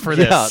paying you for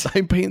this. Yeah,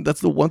 I'm paying.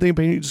 That's the one thing I'm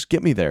paying you. Just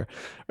get me there.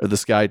 Or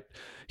this guy,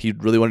 he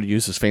really wanted to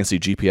use his fancy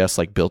GPS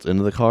like built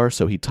into the car,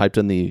 so he typed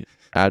in the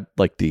ad,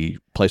 like the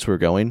place we were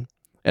going,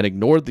 and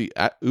ignored the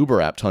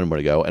Uber app telling him where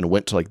to go, and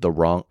went to like the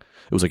wrong.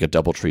 It was like a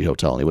DoubleTree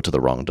hotel, and he went to the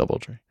wrong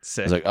DoubleTree.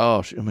 Sick. I was like,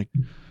 oh, shit. I'm like,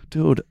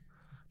 dude,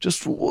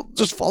 just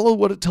follow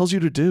what it tells you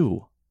to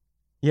do.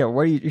 Yeah,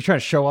 what are you you're trying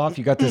to show off?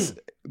 You got this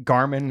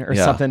Garmin or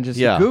Yeah. something? Just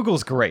Yeah.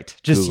 Google's great.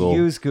 Just Google.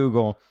 use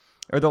Google.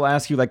 Or they'll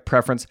ask you like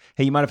preference.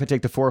 Hey, you mind if I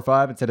take the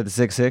 405 instead of the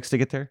 66 to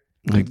get there?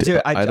 Like,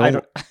 Dude, I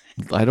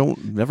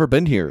don't. Never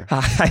been here.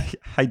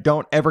 I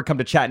don't ever come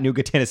to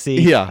Chattanooga, Tennessee.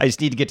 Yeah. I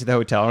just need to get to the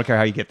hotel. I don't care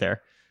how you get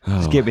there.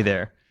 Just Oh. get me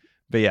there.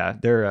 But yeah,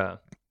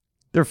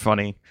 they're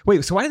funny.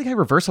 Wait, so why did the guy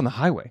reverse on the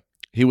highway?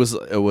 It was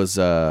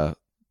one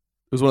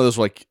of those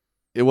like,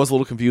 it was a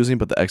little confusing,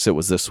 but the exit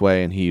was this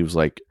way, and he was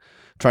like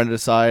trying to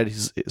decide.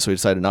 So he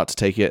decided not to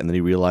take it, and then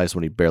he realized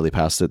when he barely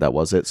passed it that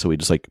was it. So he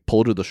just like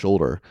pulled to the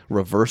shoulder,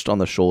 reversed on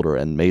the shoulder,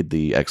 and made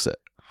the exit.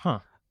 Huh.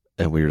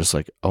 And we were just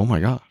like, oh my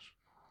gosh.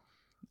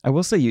 I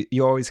will say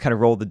you always kind of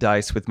roll the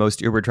dice with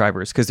most Uber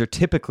drivers because they're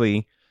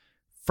typically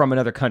from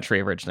another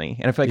country originally.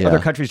 And I feel like Yeah. other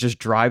countries just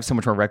drive so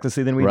much more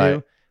recklessly than we Right.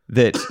 do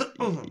that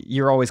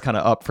you're always kind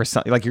of up for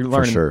something. Like For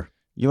you sure.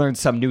 learn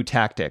some new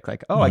tactic.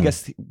 Like, I Mhm.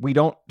 guess we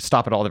don't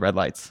stop at all the red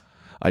lights.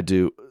 I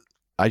do.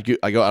 I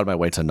go out of my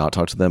way to not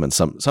talk to them, and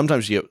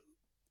sometimes you get.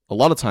 A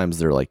lot of times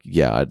they're like,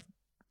 "Yeah,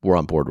 we're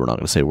on board. We're not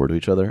going to say a word to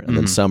each other." And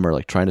then Mhm. some are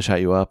like trying to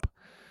chat you up,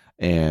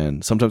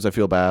 and sometimes I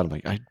feel bad. I'm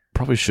like, I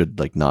probably should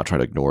like not try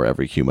to ignore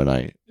every human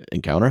I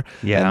encounter.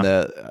 Yeah. And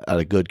at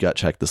a good gut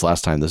check this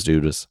last time, this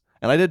dude was,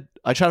 and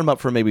I chatted him up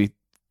for maybe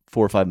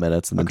 4 or 5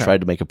 minutes, and then Okay.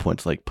 tried to make a point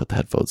to like put the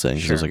headphones in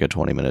because it was Sure. like a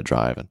 20-minute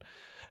drive,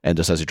 and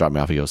just as he dropped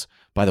me off, he goes,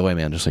 "By the way,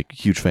 man, just like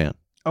huge fan."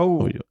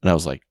 Oh, And I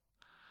was like,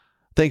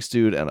 thanks,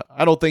 dude. And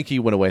I don't think he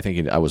went away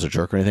thinking I was a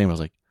jerk or anything. I was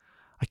like,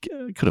 I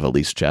could have at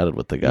least chatted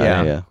with the guy.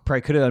 Yeah.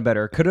 Probably could have done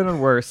better. Could have done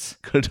worse.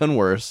 Could have done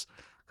worse.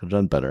 Could have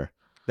done better.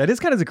 That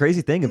is kind of the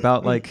crazy thing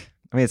about like,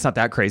 I mean, it's not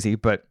that crazy,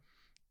 but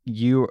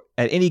you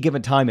at any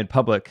given time in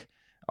public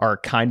are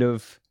kind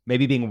of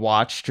maybe being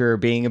watched or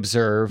being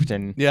observed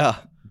and Yeah,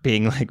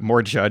 being like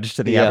more judged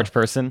than the Yeah. average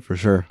person. for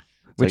sure.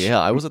 Which- Yeah,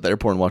 I was at the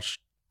airport and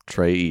watched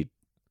Trey eat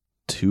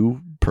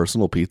 2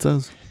 personal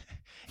pizzas.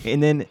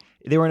 And then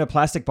they were in a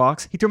plastic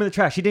box. He threw them in the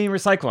trash. He didn't even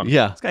recycle them.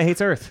 Yeah. This guy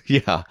hates Earth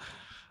Yeah.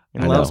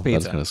 and I loves know. pizza.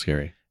 That's kind of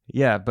scary.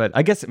 Yeah, but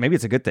I guess maybe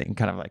it's a good thing.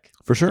 Kind of like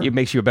For sure. it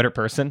makes you a better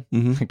person.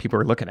 Mhm. Like people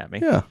are looking at me.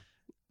 Yeah.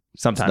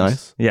 Sometimes.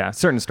 nice. Yeah,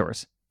 certain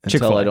stores. Until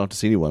Chick-fil-A. I don't have to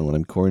see anyone when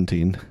I'm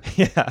quarantined.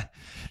 Yeah.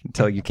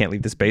 Until you can't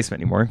leave this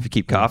basement anymore if you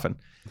keep coughing.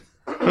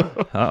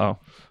 Uh-oh.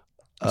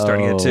 I'm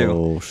starting it too.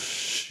 Oh,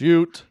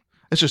 shoot.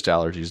 It's just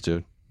allergies,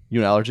 dude.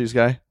 You an allergies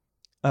guy?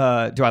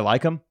 Do I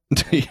like them?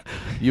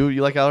 you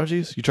like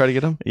allergies? You try to get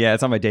them? Yeah,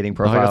 it's on my dating I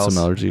profiles. got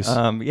some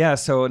allergies. Yeah,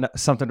 so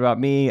something about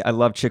me. I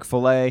love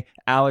Chick-fil-A,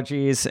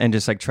 allergies, and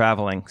just like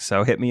traveling.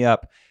 So hit me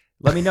up.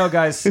 Let me know,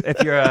 guys,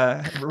 if you're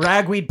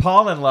ragweed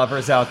pollen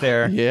lovers out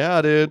there.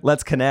 Yeah, dude.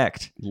 Let's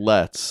connect.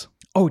 Let's.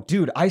 Oh,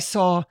 dude, I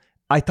saw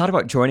I thought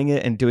about joining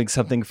it and doing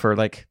something for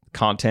like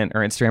content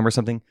or Instagram or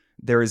something.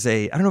 There is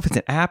I don't know if it's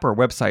an app or a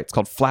website. It's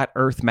called Flat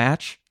Earth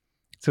Match.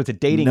 So it's a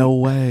dating No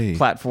way.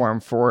 platform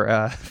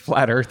for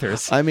flat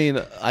earthers. I mean,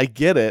 I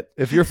get it.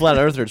 If you're a flat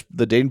earther,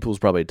 the dating pool's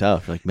probably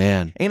tough. You're like,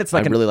 man, And it's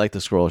like I really like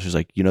this girl. She's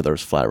like, there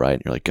was flat, right?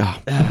 And you're like,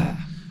 oh,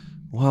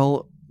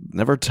 well,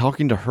 never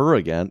talking to her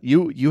again.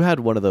 You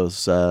had one of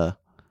those. You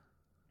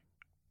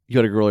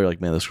had a girl. You're like,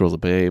 man, this girl's a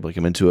babe. Like,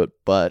 I'm into it.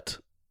 But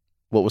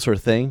what was her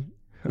thing?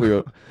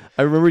 I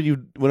remember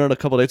you went on a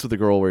couple dates with a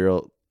girl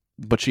where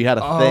but she had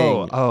a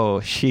thing. Oh,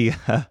 she.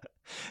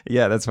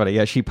 Yeah, that's funny.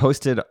 Yeah, she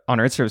posted on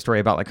her Instagram story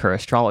about like her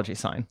astrology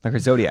sign, like her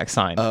zodiac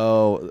sign.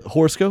 Oh,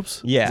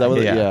 horoscopes? Yeah, Is that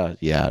what yeah.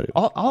 yeah.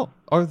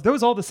 Are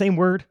those all the same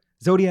word?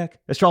 Zodiac,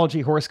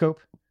 astrology, horoscope?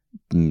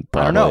 Probably.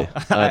 I don't know.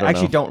 I don't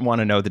actually know. don't want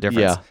to know the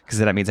difference because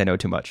that means I know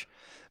too much.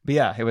 But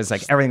yeah, it was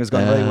like everything was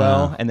going really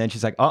well. And then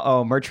she's like,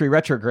 Mercury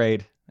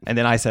retrograde. And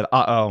then I said,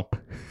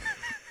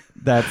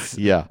 That's,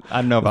 Yeah.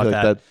 I don't know about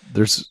like that.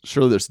 There's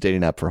a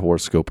dating app for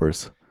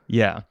horoscopers.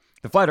 Yeah.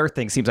 The flat earth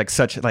thing seems like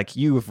such, like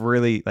you've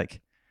really,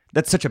 like,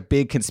 that's such a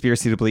big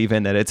conspiracy to believe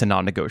in that it's a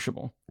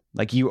non-negotiable.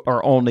 Like you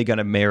are only going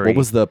to marry. What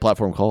was the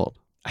platform called?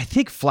 I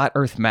think Flat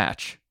Earth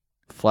Match.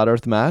 Flat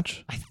Earth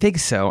Match? I think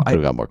so. Could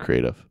have got more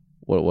creative.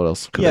 What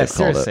else could they Yeah, have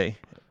called seriously.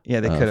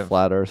 Yeah, they could have.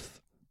 Flat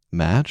Earth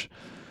Match?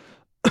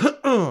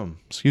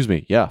 Excuse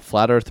me. Yeah,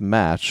 Flat Earth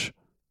Match.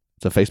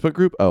 It's a Facebook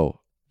group? Oh,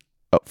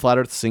 Flat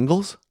Earth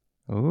Singles?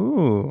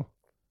 Ooh.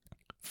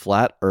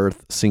 Flat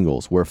Earth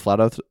Singles, where flat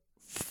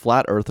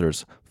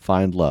earthers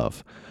find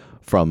love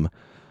from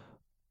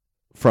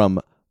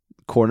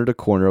corner to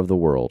corner of the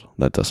world.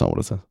 That's not what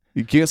it says.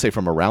 You can't say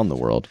from around the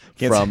world.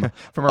 From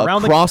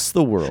around across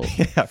the world.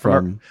 Yeah,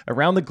 from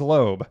around the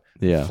globe.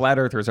 Yeah. Flat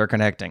earthers are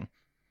connecting.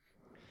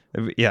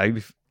 Yeah,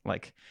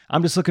 like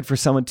I'm just looking for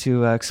someone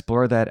to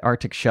explore that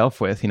Arctic shelf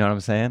with. You know what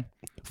I'm saying?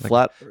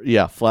 Flat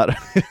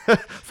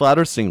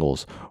Earth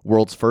Singles,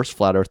 world's first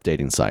flat Earth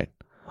dating site,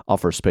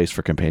 offers space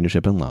for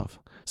companionship and love.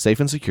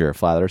 Safe and secure,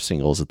 Flat Earth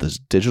Singles is this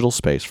digital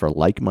space for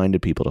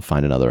like-minded people to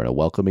find another in a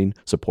welcoming,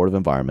 supportive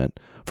environment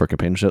for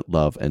companionship,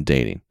 love, and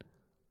dating.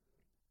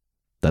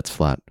 That's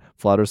Flat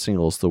Earth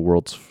Singles, the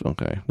world's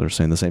okay. They're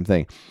saying the same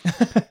thing.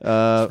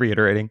 Just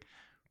reiterating.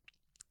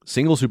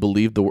 Singles who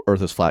believe the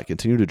Earth is flat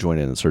continue to join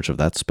in search of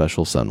that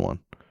special someone.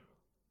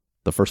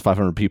 The first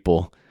 500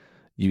 people,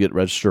 you get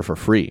registered for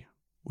free.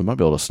 We might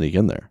be able to sneak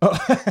in there.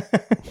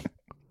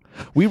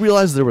 We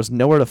realized there was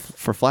nowhere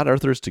for flat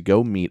earthers to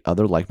go meet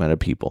other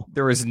like-minded people.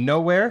 There is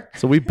nowhere.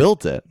 So we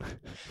built it.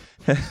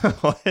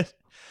 What?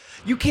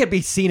 You can't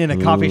be seen in a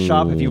coffee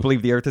shop if you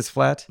believe the earth is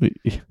flat.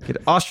 Get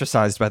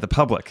ostracized by the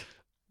public.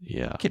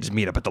 Yeah. You can't just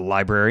meet up at the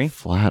library.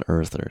 Flat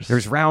earthers.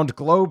 There's round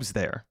globes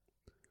there.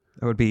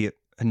 That would be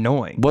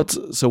annoying. What's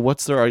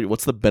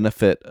the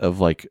benefit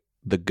of like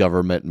the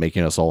government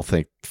making us all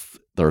think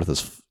the earth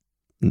is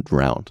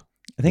round?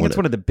 I think it's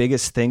one of the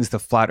biggest things the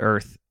flat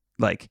earth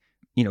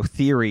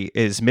theory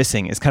is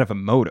missing is kind of a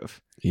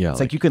motive. Yeah. It's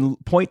like you can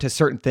point to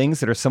certain things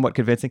that are somewhat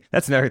convincing.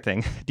 That's another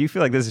thing. Do you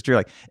feel like this is true?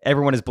 Like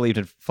everyone has believed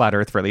in flat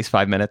earth for at least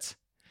 5 minutes.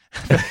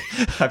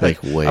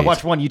 Wait. I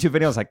watched one YouTube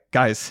video. I was like,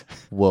 guys,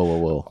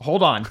 whoa.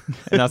 hold on.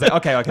 And I was like,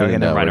 okay,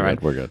 never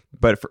mind. We're good.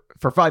 But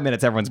for 5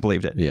 minutes, everyone's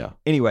believed it. Yeah.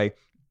 Anyway,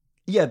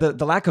 yeah,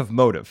 the lack of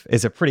motive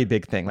is a pretty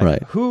big thing. Like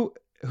right.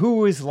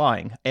 Who is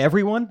lying?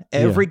 Everyone,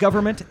 every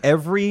government,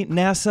 every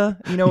NASA,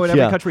 in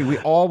every country. We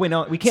all went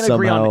on. We can't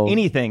agree on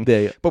anything,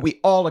 but we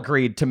all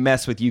agreed to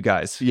mess with you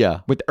guys. Yeah,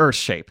 with Earth's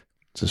shape.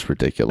 It's just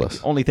ridiculous.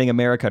 Like the only thing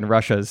America and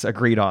Russia's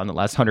agreed on in the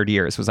last 100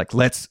 years was like,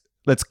 let's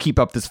keep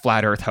up this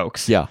flat Earth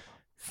hoax. Yeah,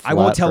 I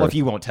won't tell if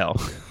you won't tell.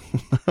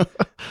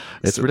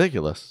 It's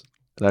ridiculous.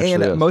 It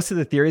actually is. Most of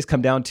the theories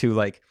come down to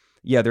like,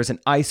 there's an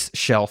ice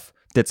shelf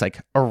that's like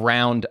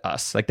around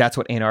us. Like that's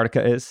what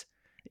Antarctica is.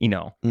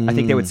 I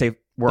think they would say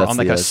we're on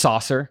like a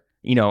saucer,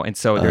 and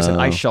so there's an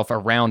ice shelf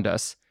around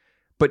us,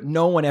 but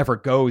no one ever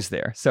goes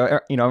there. So,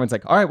 everyone's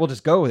like, all right, we'll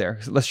just go there.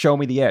 Let's show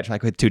me the edge.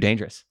 Like, it's too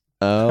dangerous.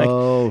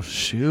 Oh,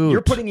 shoot.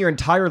 You're putting your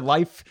entire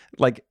life,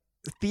 like,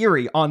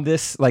 theory on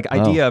this, like,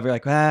 idea of, you're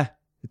like,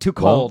 too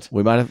cold.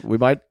 Well, we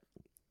might,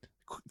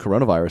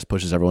 coronavirus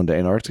pushes everyone to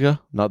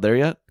Antarctica. Not there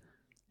yet.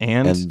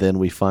 And then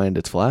we find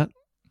it's flat.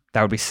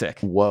 That would be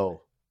sick.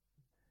 Whoa.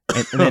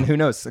 And then who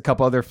knows? A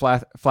couple other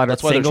flat That's why they're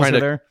singles trying are to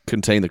there.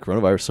 contain the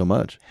coronavirus so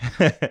much.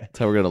 That's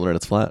how we're going to learn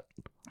it's flat.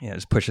 Yeah,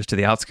 just push us to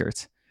the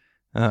outskirts.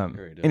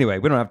 Anyway,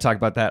 we don't have to talk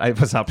about that. I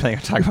was not planning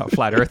on talking about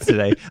Flat Earth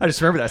today. I just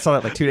remembered that. I saw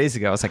that like 2 days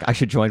ago. I was like, I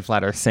should join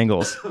Flat Earth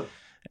Singles.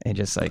 And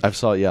just like... I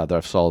saw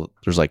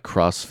there's like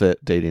CrossFit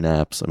dating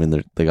apps. I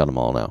mean, they got them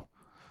all now.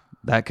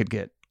 That could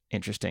get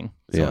interesting.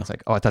 Someone's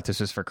like, I thought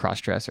this was for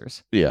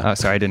cross-dressers. Yeah. Oh,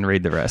 sorry, I didn't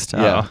read the rest.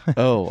 Yeah.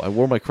 Oh, I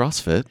wore my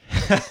CrossFit.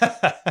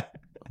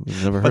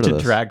 Never heard bunch of of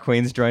this. drag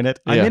queens join it.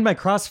 Yeah. I'm in my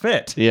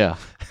CrossFit. Yeah.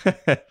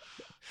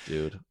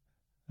 Dude.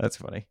 That's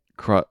funny.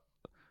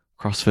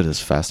 CrossFit is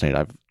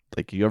fascinating.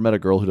 You ever met a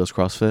girl who does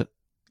CrossFit?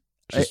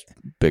 Just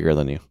bigger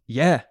than you.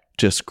 Yeah.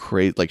 Just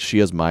crazy. Like she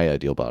has my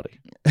ideal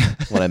body.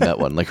 When I met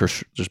one, like her,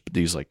 just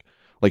these like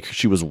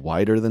she was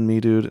wider than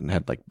me, dude, and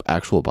had like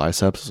actual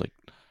biceps. Like,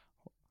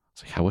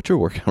 It's like, what's your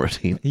workout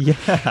routine?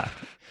 Yeah.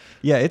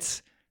 Yeah,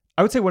 it's,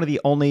 I would say one of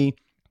the only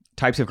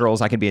types of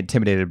girls I can be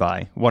intimidated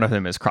by. One of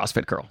them is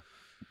CrossFit girl.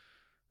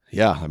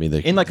 Yeah, I mean, they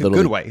In like a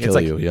literally good way. It's kill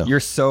like you, yeah. you're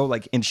so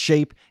like in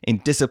shape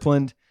and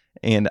disciplined,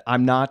 and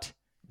I'm not.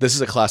 This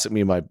is a classic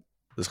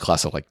this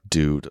classic like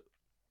dude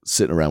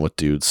sitting around with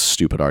dudes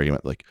stupid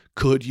argument like,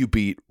 could you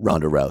beat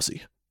Ronda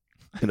Rousey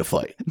in a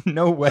fight?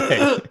 No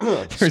way.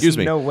 Excuse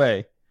me. No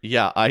way.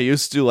 Yeah, I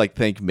used to like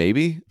think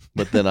maybe,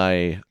 but then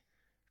I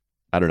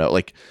don't know,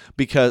 like,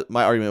 because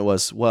my argument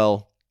was,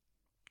 well,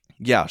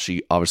 yeah,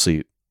 she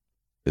obviously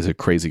is a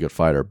crazy good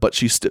fighter, but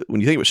she's still,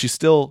 when you think about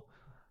it,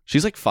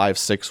 she's like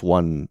 5'6",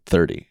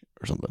 130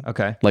 or something.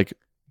 Okay. Like,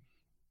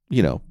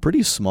 you know,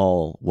 pretty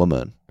small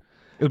woman.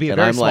 It would be a And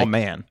very I'm small like-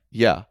 man.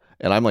 Yeah.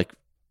 And I'm like,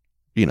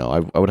 you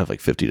know, I would have like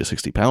 50 to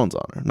 60 pounds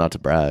on her, not to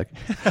brag.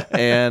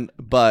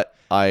 But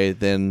I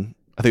think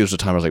there was a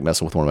time I was like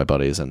messing with one of my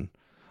buddies, and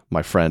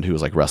my friend who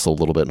was like wrestled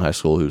a little bit in high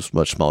school, who's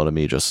much smaller than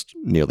me, just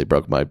nearly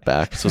broke my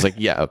back. So I was like,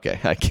 yeah, okay,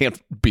 I can't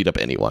beat up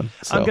anyone.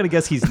 So. I'm going to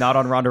guess he's not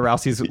on Ronda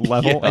Rousey's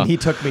level, Yeah. and he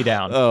took me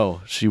down.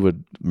 Oh, she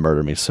would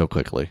murder me so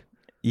quickly.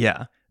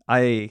 Yeah.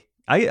 I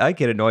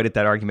get annoyed at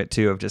that argument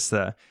too of just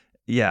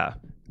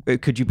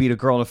could you beat a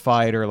girl in a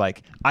fight, or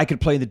like I could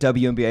play in the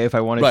WNBA if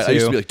I wanted Right. to. I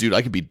used to be like, dude,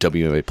 I could be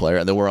WNBA player,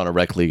 and then we're on a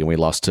rec league and we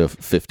lost to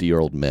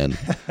 50-year-old men.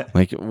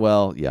 Like,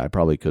 well, yeah, I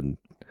probably couldn't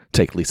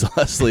take Lisa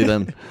Leslie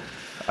then.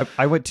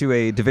 I went to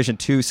a Division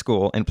II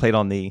school and played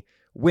on the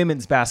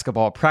women's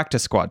basketball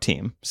practice squad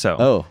team. So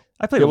Oh,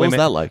 I played yeah, what was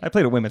that like? I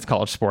played a women's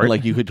college sport. And,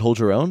 like, you could hold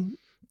your own,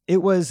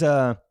 it was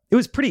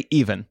pretty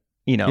even,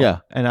 you know. Yeah.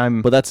 And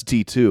I'm but that's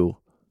D2.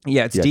 it's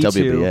Yeah, D2.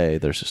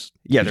 WNBA. There's just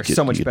They're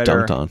so much you get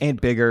better dunked on.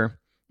 and bigger.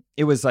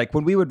 It was like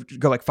when we would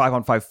go like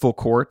 5-on-5 full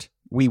court,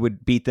 we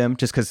would beat them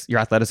just because your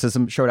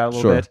athleticism showed out a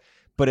little Sure. bit.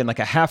 But in like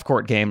a half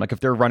court game, like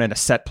if they're running a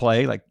set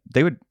play, like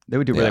they would do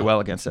really Yeah. well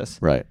against us.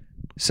 Right.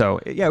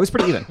 So yeah, it was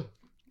pretty even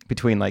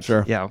between like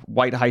Sure.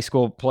 white high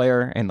school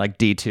player and like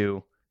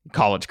D2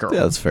 college girl.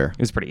 Yeah, that's fair. It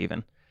was pretty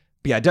even.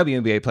 But yeah,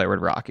 WNBA player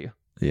would rock you.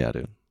 Yeah,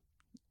 dude.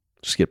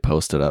 Just get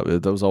posted up.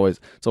 It's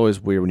always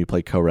weird when you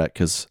play co-rec,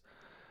 because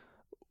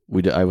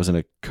I was in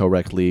a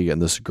co-rec league,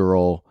 and this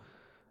girl,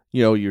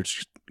 you know, you're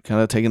kind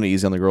of taking it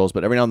easy on the girls,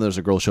 but every now and then there's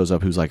a girl shows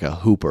up who's like a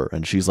hooper,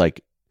 and she's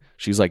like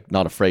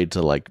not afraid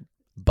to like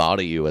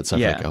body you and stuff.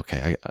 Yeah. Like,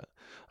 okay,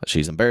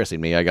 she's embarrassing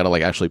me. I gotta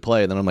like actually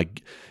play. And then I'm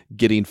like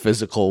getting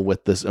physical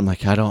with this. I'm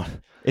like, I don't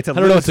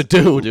know what to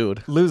do,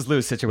 dude.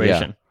 Lose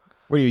situation.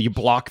 Where you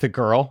block the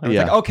girl. And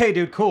Yeah. it's like, okay,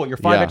 dude, cool. You're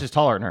 5 Yeah. inches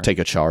taller than her. Take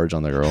a charge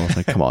on the girl. It's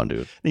like, come on,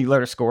 dude. Then you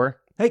let her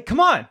score. Hey, come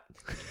on.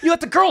 You let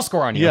the girl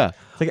score on you. Yeah.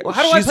 It's like, well,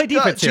 how do I play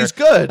defense here? She's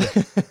good.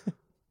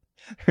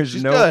 There's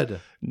She's no good.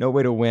 no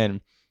way to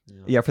win.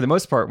 Yeah, for the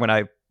most part, when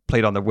I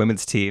played on the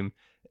women's team,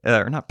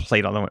 or not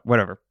played on the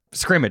whatever,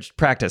 scrimmaged,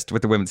 practiced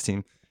with the women's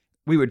team,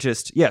 we would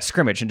just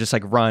scrimmage and just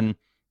like run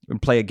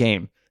and play a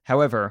game.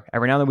 However,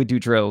 every now and then we do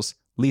drills.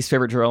 Least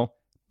favorite drill,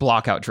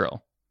 block out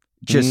drill.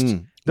 Just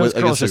those girls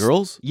against the just,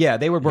 girls? yeah,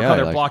 they would work Yeah, on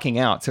their like- blocking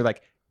out. So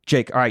like,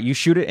 Jake, all right, you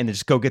shoot it and then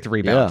just go get the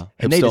rebound. Yeah,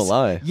 and hips they don't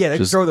lie. Yeah, they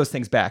Just- throw those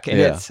things back, and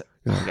Yeah. it's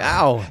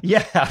Ow.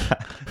 yeah,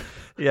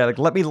 yeah. Like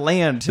let me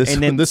land,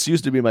 and then This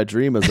used to be my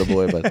dream as a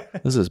boy,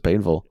 but this is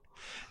painful.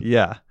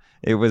 yeah,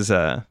 it was.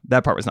 That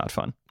part was not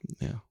fun.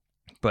 Yeah.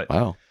 But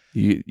Wow.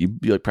 You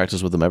like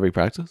practice with them every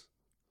practice?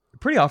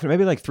 pretty often,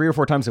 maybe like 3 or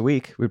 4 times a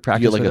week, we'd You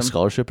practice get like with a them.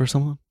 scholarship or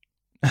something?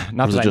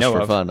 Not was that it I just know for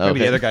of. fun? Maybe Okay.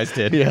 the other guys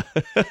did. Yeah.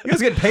 You guys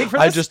getting paid for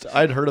this?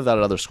 I'd heard of that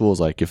at other schools.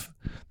 Like if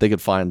they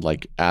could find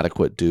like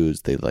adequate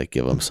dudes, they'd like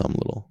give them some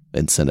little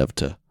incentive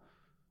to,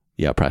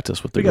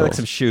 practice with the we got girls. like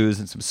some shoes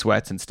and some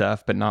sweats and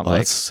stuff, but not Oh, like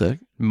that's sick.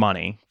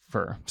 money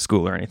for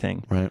school or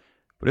anything. Right.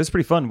 But it was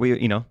pretty fun.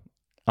 We,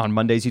 on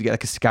Mondays you'd get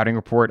like a scouting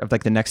report of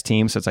like the next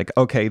team. So it's like,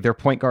 okay, their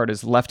point guard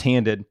is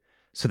left-handed.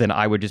 So then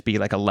I would just be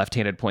like a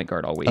left-handed point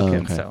guard all week. Oh,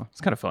 And okay. so it's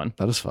kind of fun.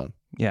 That is fun.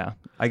 Yeah.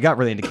 I got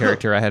really into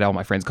character. I had all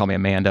my friends call me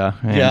Amanda.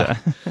 And, Yeah.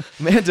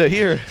 Amanda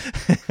here.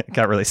 it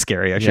got really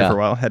scary actually Yeah. for a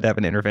while. Had to have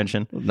an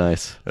intervention.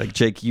 Nice. Like,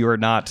 Jake, you are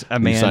not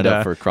Amanda. You signed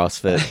up for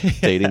CrossFit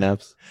dating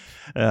apps.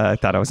 I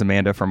thought I was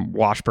Amanda from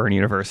Washburn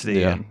University.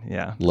 Yeah. And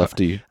yeah.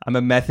 Lefty I'm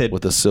a method.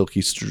 with a silky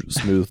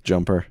smooth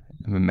jumper.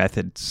 I'm a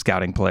method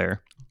scouting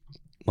player.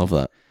 Love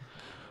that.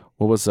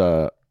 What was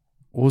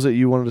it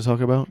you wanted to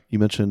talk about? You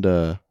mentioned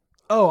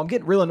Oh, I'm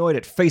getting real annoyed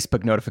at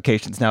Facebook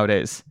notifications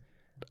nowadays.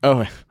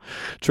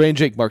 Train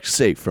Jake marked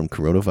safe from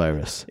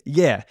coronavirus.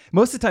 Yeah.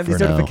 Most of the time, these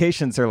For now.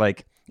 notifications are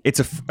like, it's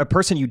a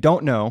person you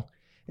don't know.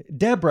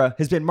 Deborah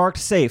has been marked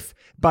safe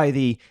by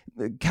the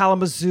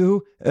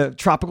Kalamazoo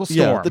tropical storm.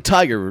 Yeah, the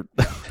tiger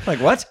Like,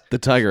 what? the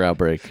tiger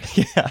outbreak.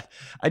 Yeah.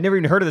 I never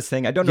even heard of this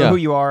thing. I don't know Yeah. who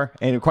you are.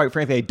 And quite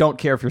frankly, I don't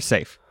care if you're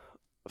safe.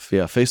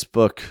 Yeah,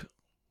 Facebook.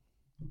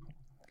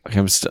 I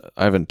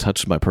haven't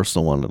touched my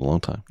personal one in a long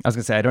time. I was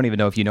going to say, I don't even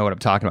know if you know what I'm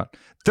talking about.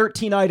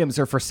 13 items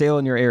are for sale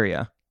in your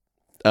area.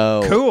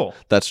 Oh, Cool.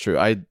 That's true.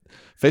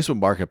 Facebook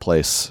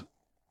Marketplace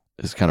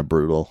is kind of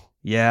brutal.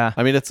 Yeah.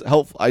 I mean, it's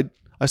helpful.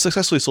 I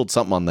successfully sold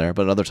something on there,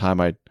 but another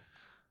time I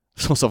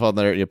sold stuff on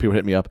there. People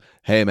hit me up.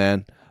 Hey,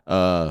 man,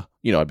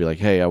 I'd be like,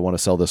 hey, I want to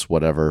sell this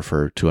whatever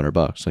for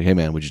 $200. Like, hey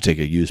man, would you take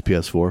a used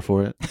PS4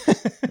 for it?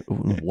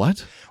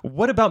 What?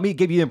 What about me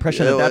gave you the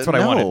impression that that's what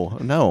I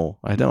wanted? No,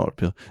 I don't.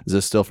 Is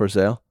this still for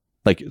sale?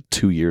 Like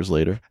 2 years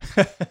later?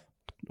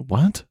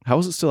 What? How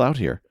is it still out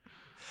here?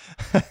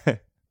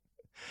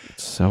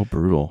 It's so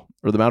brutal.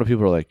 Or the amount of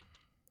people are like,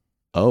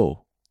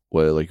 oh,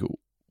 well, like,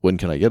 when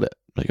can I get it?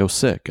 Like, oh,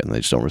 sick. And they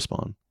just don't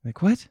respond.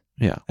 Like, what?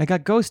 Yeah. I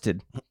got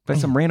ghosted by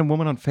some random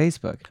woman on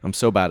Facebook. I'm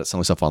so bad at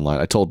selling stuff online.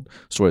 I told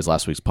stories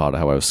last week's pod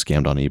how I was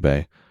scammed on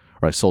eBay,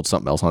 or I sold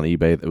something else on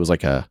eBay. It was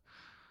like a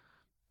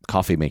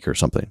coffee maker or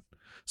something.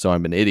 So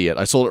I'm an idiot.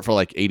 I sold it for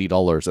like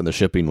 $80 and the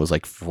shipping was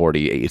like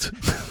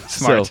 $48.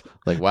 Smart. So,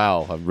 like,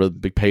 wow, a really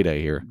big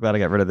payday here. Glad I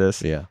got rid of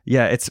this. Yeah.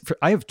 Yeah,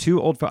 I have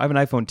I have an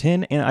iPhone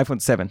 10 and an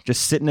iPhone 7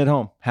 just sitting at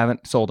home.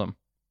 Haven't sold them.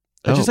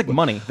 It's just like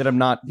money that I'm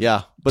not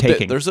but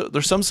taking. there's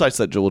some sites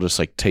that will just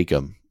like take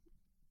them.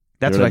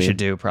 That's what I should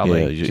do,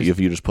 probably. Yeah, if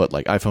you just put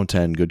like iPhone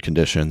 10, good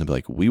condition, they'll be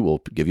like, we will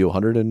give you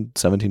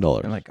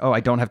 $117. I'm like, oh, I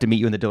don't have to meet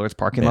you in the dealer's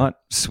parking lot?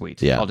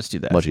 Sweet. Yeah. I'll just do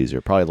that. Much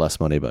easier. Probably less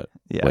money, but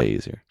way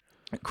easier.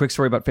 Quick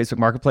story about Facebook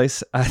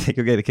Marketplace. I think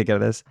you'll get a kick out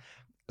of this.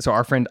 So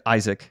our friend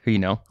Isaac, who you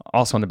know,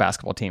 also on the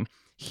basketball team,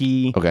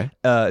 he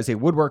is a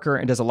woodworker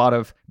and does a lot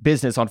of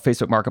business on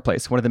Facebook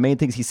Marketplace. One of the main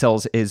things he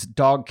sells is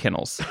dog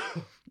kennels.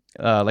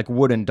 Like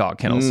wooden dog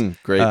kennels.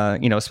 Great.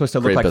 Supposed to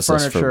look like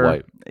furniture. For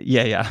white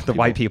the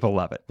white people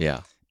love it.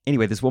 Yeah.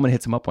 Anyway, this woman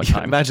hits him up one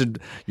time. Imagine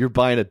you're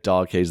buying a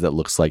dog cage that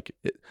looks like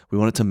we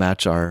want it to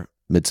match our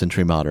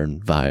mid-century modern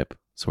vibe.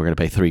 So we're going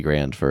to pay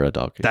 $3,000 for a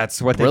dog cage.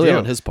 That's what they Brilliant do.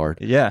 on his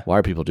part. Yeah. Why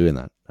are people doing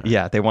that?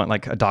 Yeah. They want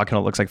like a dog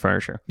kennel that looks like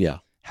furniture. Yeah.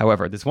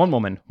 However, this one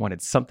woman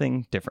wanted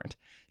something different.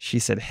 She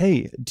said,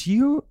 hey, do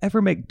you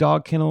ever make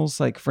dog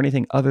kennels like for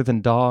anything other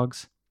than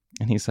dogs?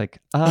 And he's like,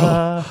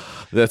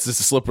 that's just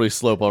a slippery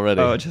slope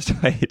already. Oh,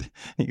 just wait.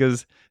 He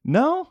goes,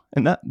 no,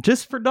 and not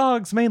just for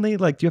dogs mainly.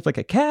 Like, do you have like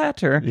a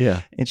cat or?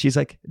 Yeah. And she's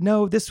like,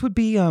 no, this would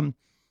be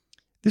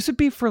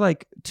for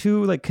like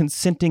two like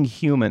consenting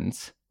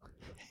humans.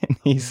 And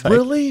he's like,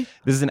 really?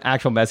 This is an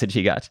actual message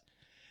he got.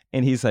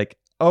 And he's like,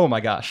 oh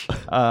my gosh.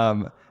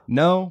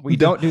 No, we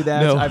don't do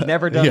that. No. I've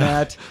never done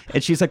that.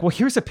 And she's like, well,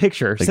 here's a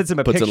picture. Like, Sends him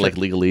a puts picture. in like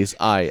legalese.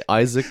 I,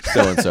 Isaac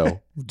so-and-so,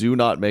 do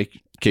not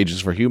make cages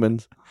for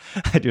humans.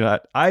 I do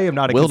not. I am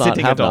not a Will not,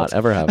 consenting have adult. not,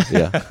 ever have.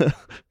 Yeah.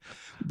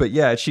 But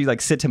yeah, she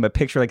like sent him a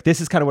picture. Like, this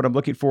is kind of what I'm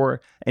looking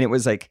for. And it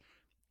was like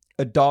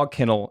a dog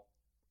kennel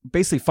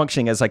basically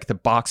functioning as like the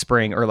box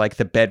spring or like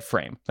the bed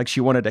frame. Like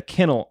she wanted a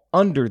kennel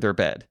under their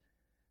bed.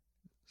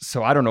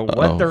 So I don't know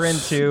what they're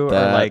into or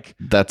like.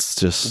 That's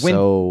just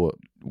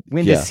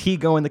when does he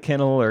go in the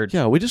kennel or?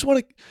 Yeah, we just want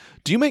to.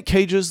 Do you make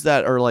cages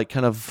that are like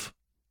kind of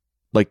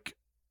like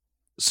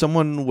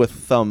someone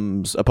with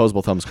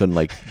opposable thumbs couldn't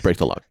like break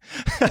the lock?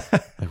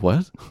 Like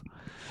what?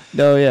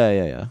 No,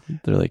 yeah.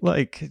 They're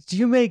like, do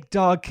you make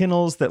dog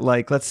kennels that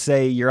like, let's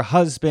say your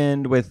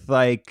husband with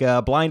like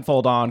a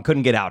blindfold on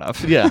couldn't get out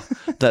of? Yeah,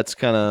 that's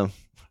kind of.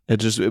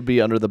 It'd be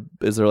under the.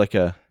 Is there like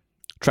a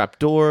trap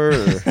door?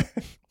 Or?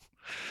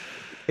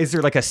 Is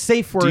there like a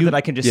safe word that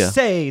I can just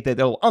say that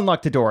it'll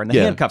unlock the door and the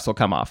handcuffs will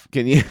come off?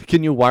 Can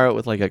you wire it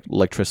with like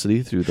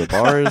electricity through the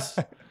bars?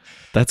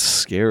 That's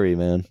scary,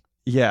 man.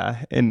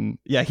 Yeah, and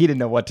he didn't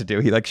know what to do.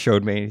 He like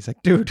showed me. He's like,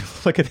 dude,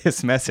 look at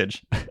this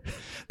message.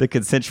 The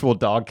consensual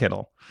dog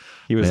kennel.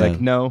 He was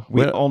like, no,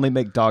 we only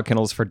make dog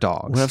kennels for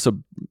dogs. We'll have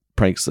some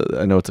pranks.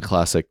 I know it's a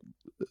classic.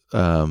 We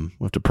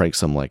have to prank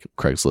some like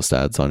Craigslist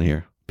ads on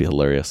here. Be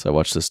hilarious. I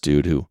watched this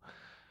dude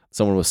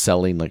someone was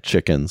selling like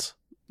chickens,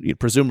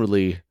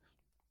 presumably.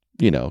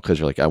 Because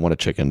you're like, I want a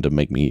chicken to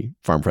make me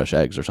farm fresh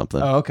eggs or something.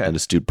 Oh, okay. And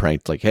this dude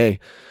pranked like, hey,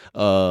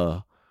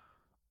 I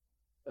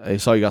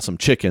saw you got some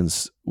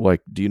chickens. Like,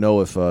 do you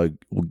know if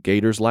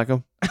gators like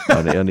them?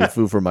 I need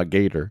food for my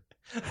gator.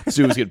 This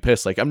dude was getting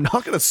pissed. Like, I'm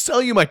not going to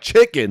sell you my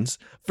chickens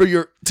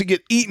to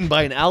get eaten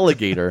by an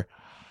alligator.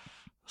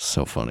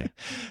 So funny.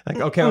 Like,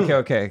 okay.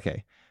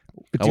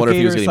 I wonder if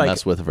he was getting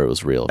messed with, if it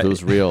was real. If it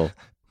was real, he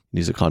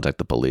needs to contact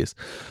the police.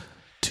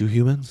 2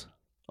 humans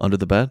under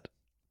the bed?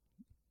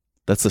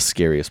 That's the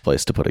scariest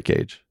place to put a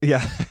cage.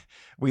 Yeah.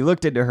 We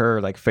looked into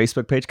her like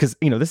Facebook page because,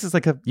 this is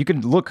like you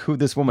can look who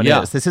this woman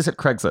is. This isn't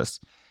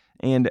Craigslist.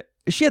 And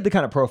she had the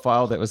kind of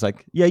profile that was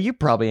like, yeah, you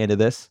probably into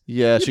this.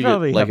 Yeah, she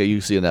could, like you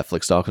see a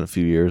Netflix doc in a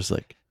few years,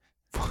 like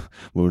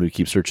woman who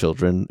keeps her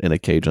children in a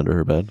cage under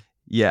her bed.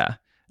 Yeah.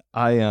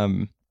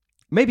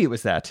 Maybe it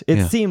was that.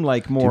 It seemed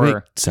like more. Do you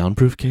make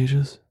soundproof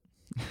cages?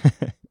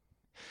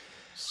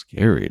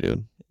 Scary,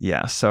 dude.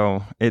 Yeah,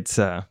 so it's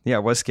it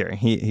was scary.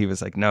 He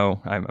was like,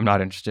 no, I'm not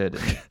interested.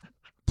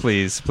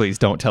 Please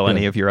don't tell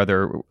any of your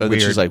other and weird. Then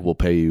she's like, we'll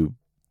ppay you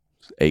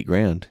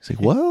 $8,000. He's like,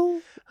 well,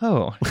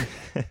 oh.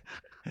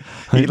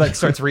 He like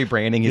starts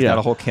rebranding. He's got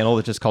a whole kennel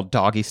that's just called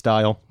Doggy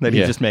Style that he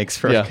just makes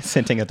for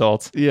consenting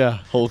adults. Yeah,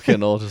 whole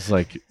kennel, just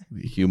like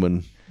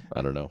human.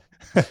 I don't know.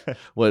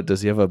 What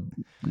does he have a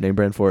name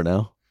brand for it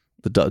now?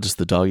 Just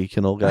the doggy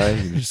kennel guy.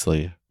 Just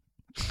like.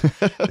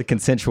 The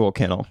consensual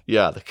kennel.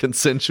 Yeah, the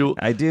consensual.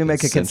 I do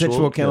make a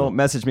consensual kennel.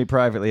 Message me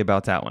privately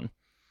about that one.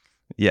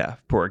 Yeah,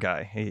 poor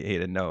guy. He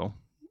didn't know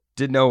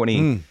Didn't know when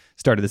he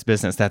started this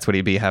business, that's what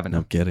he'd be having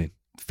No to kidding.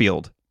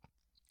 field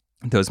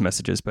those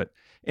messages. But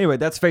anyway,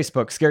 that's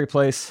Facebook, Scary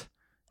Place.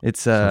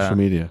 It's Social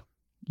media.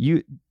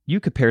 you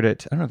compared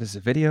it. I don't know if this is a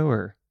video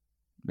or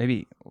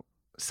maybe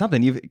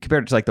something. You've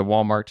compared it to like the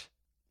Walmart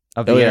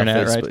of the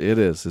internet, Facebook. right? It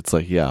is. It's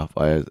like, yeah,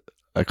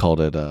 I called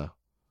it,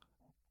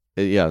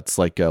 it's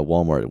like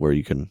Walmart where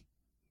you can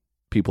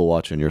people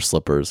watch in your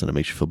slippers and it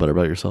makes you feel better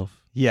about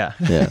yourself. Yeah.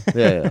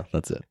 Yeah,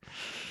 that's it.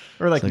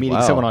 Or like It's like, meeting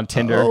wow. someone on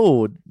Tinder.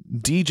 Oh,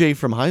 DJ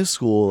from high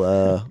school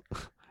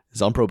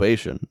is on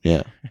probation.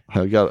 Yeah,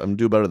 I'm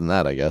do better than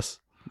that, I guess.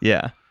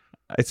 Yeah.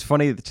 It's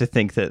funny to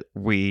think that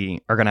we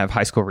are going to have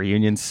high school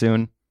reunions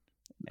soon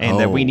and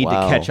that we need to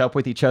catch up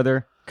with each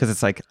other because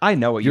it's like, I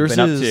know what Yours you've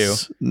been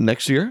is up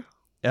next year.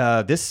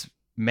 to. This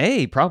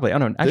May, probably. I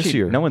don't know. This Actually,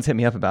 year. no one's hit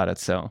me up about it.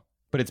 So,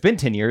 but it's been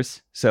 10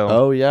 years. So,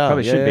 Oh yeah,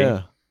 probably should be.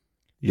 yeah.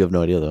 You have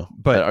no idea though.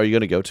 But- are you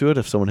going to go to it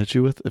if someone hits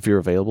you if you're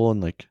available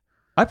and like?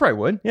 I probably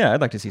would. Yeah, I'd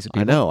like to see some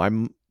people. I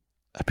know.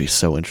 That'd be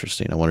so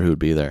interesting. I wonder who would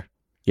be there.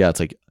 Yeah, it's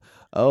like,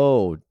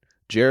 oh,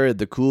 Jared,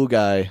 the cool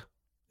guy,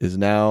 is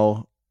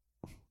now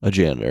a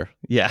janitor.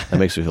 Yeah. That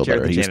makes me feel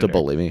Jared better. the He used to janitor.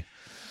 bully me.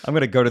 I'm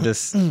going to go to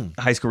this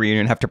high school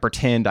reunion and have to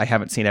pretend I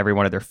haven't seen every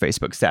one of their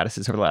Facebook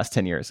statuses over the last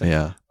 10 years. Like,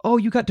 Yeah. oh,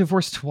 you got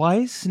divorced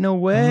twice? No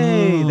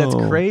way. That's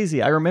Oh,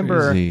 crazy. I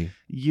remember Crazy.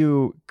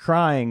 you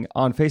crying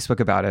on Facebook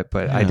about it,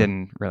 but I Yeah.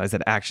 didn't realize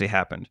that actually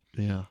happened.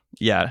 Yeah.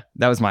 Yeah,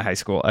 that was my high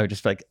school. I would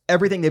just like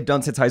everything they've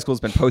done since high school has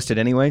been posted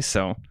anyway.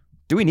 So,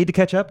 do we need to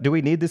catch up? Do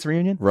we need this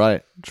reunion?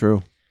 Right.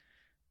 True.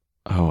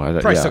 Oh,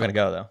 Probably still gonna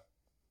go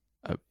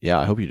though. Yeah,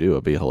 I hope you do.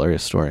 It'd be a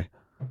hilarious story.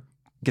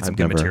 Get some I've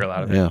good never- material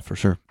out of it. Yeah, for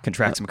sure.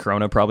 Contract some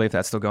corona probably if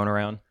that's still going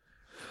around.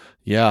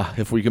 Yeah,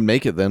 if we can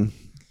make it, then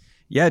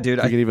Yeah, dude.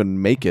 we can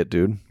even make it,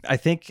 dude. I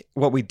think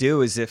what we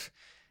do is if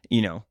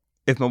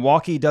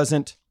Milwaukee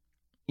doesn't,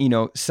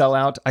 sell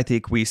out, I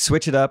think we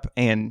switch it up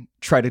and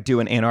try to do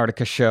an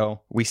Antarctica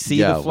show. We see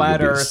yeah, the flat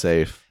we would be Earth,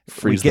 safe.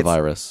 Freeze get- the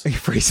virus.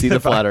 freeze See the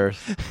flat Earth.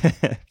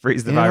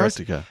 freeze the virus,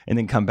 Antarctica. and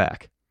then come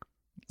back.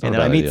 Not And a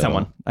then I bad meet idea,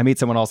 someone. huh? I meet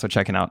someone also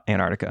checking out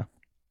Antarctica.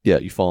 Yeah,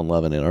 you fall in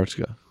love in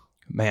Antarctica.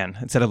 Man,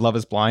 instead of Love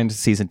is Blind,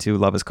 season 2,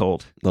 Love is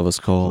Cold. Love is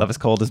cold. Love is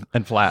cold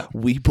and flat.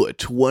 We put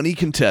 20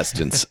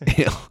 contestants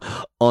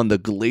on the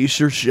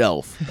glacier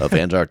shelf of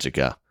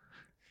Antarctica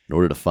in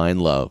order to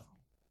find love.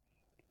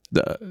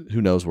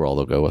 Who knows where all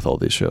they'll go with all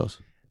these shows?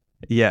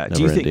 Yeah.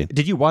 Do you Never think? ending.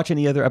 Did you watch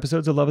any other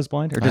episodes of Love is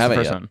Blind, or I just the haven't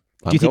first yet. one?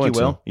 I'm Do you think you going to.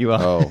 will? You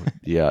will. Oh,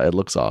 yeah, it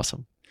looks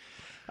awesome.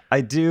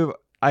 I do.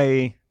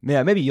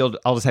 Maybe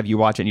I'll just have you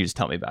watch it and you just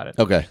tell me about it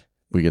Okay,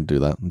 we can do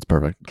that. That's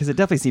perfect. because it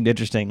definitely seemed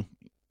interesting,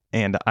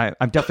 and I'm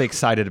definitely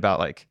excited about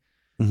like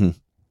Mhm.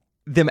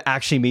 them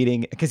actually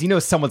meeting because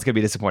someone's gonna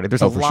be disappointed.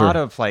 There's Oh, a for lot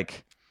sure. of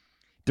like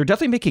they're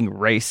definitely making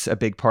race a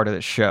big part of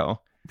the show.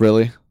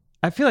 Really?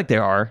 I feel like they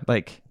are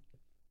like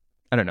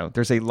I don't know.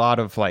 There's a lot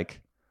of like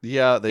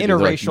Yeah, they do. They're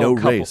like, interracial no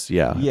couple. race.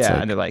 Yeah, it's yeah,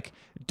 like- and they're like,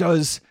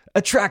 does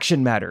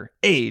attraction matter,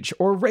 age,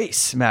 or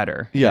race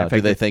matter? yeah. In Do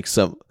fact, they think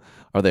some?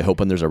 Are they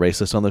hoping there's a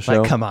racist on the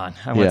show? like, come on,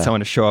 I want Yeah. someone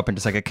to show up in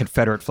just like a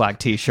Confederate flag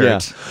T-shirt.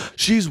 Yeah.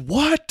 She's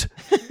what?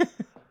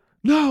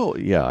 No.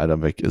 Yeah, I don't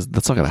make.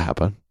 That's not gonna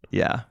happen.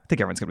 Yeah, I think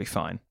everyone's gonna be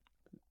fine.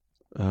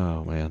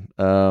 Oh man.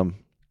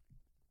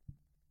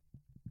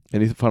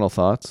 Any final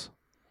thoughts?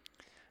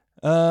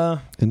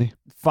 Any?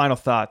 Final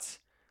thoughts.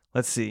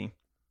 Let's see,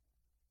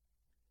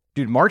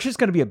 dude. March is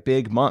gonna be a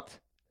big month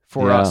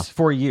for Yeah. us,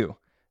 for you.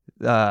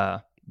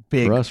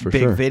 Big, For us, for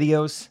big sure.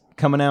 videos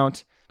coming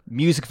out.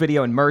 Music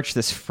video and merch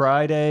this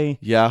Friday.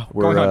 Yeah,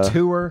 we're Going on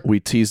tour. We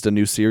teased a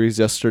new series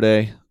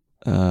yesterday,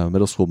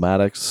 Middle School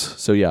Maddox.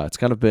 So yeah, it's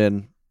kind of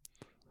been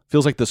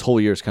feels like this whole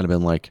year has kind of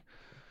been like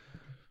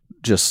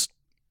just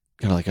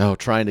kind of like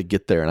trying to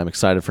get there, and I'm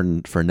excited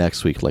for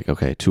next week. Like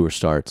okay, tour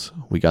starts,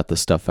 we got this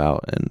stuff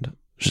out, and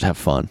just have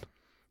fun.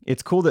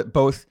 It's cool that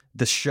both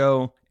the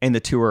show and the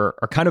tour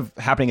are kind of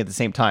happening at the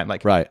same time.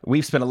 Like, Right.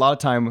 we've spent a lot of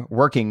time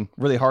working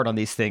really hard on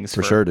these things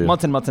for sure, dude.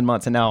 months and months and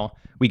months, and now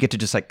we get to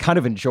just like kind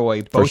of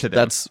enjoy both of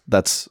them.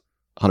 That's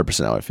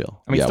 100% how I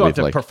feel. I mean, yeah, still have we've,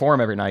 to like, perform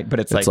every night, but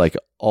it's it's like,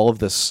 like all of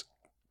this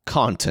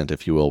content,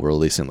 if you will, we're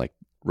releasing, like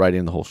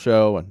writing the whole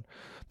show and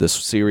this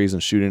series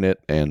and shooting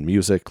it and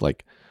music,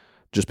 like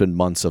just been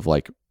months of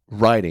like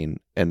writing,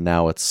 and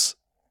now it's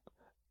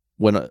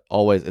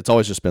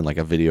always just been like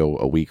a video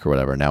a week or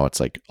whatever. Now it's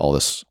like all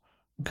this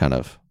kind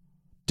of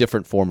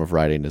different form of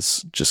writing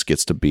just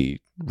gets to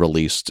be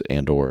released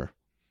and or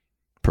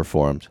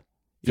performed.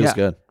 Feels Yeah.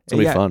 good. It's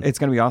gonna be fun. It's It's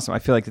gonna be awesome. I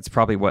feel like it's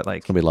probably what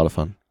like gonna be a lot of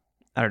fun.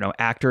 I don't know,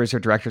 actors or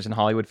directors in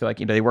Hollywood feel like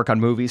they work on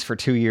movies for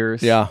 2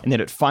 years, Yeah. and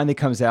then it finally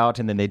comes out,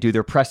 and then they do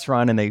their press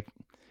run and they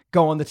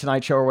go on the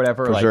Tonight Show or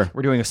whatever. For like sure.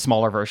 we're doing a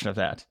smaller version of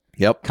that,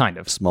 Yep. kind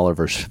of. Smaller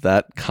version of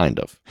that, kind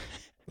of.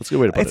 That's a good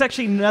way to put It's it.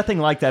 actually nothing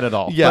like that at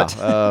all. Yeah,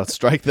 but-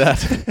 strike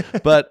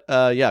that. But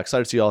yeah,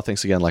 excited to see you all.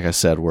 Thanks again. Like I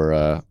said,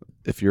 we're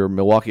if you're in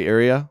Milwaukee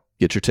area,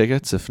 get your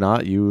tickets. If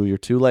not, you're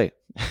too late.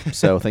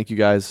 So thank you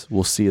guys.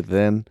 We'll see you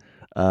then.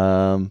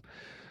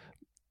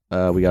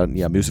 We got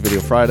music video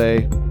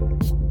Friday.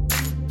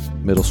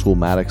 Middle School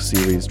Maddox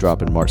series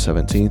dropping March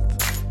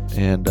 17th.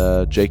 And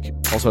Jake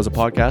also has a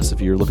podcast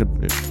if you're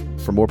looking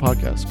for more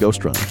podcasts.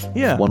 Ghost Runner.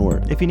 Yeah. One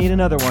word. If you need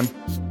another one,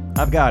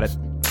 I've got it.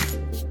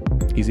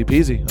 Easy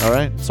peasy. All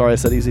right. Sorry I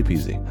said easy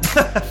peasy.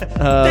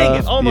 Dang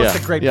it. Almost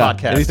a great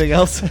podcast. Anything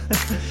else?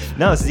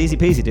 No, this is easy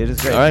peasy, dude.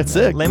 It's great. All right,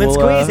 sick. Lemon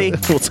squeezy.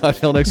 We'll talk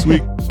to y'all next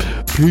week.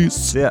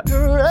 Peace. Yeah.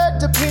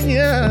 Correct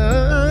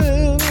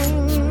opinions.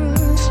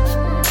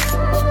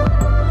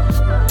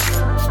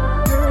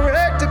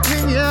 Correct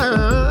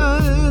opinions.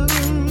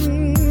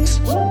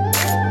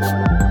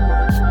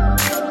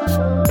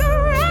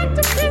 Correct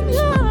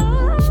opinions.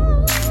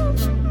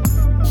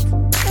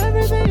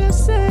 Everything I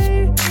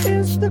say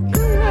is the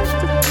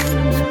correct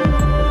opinion.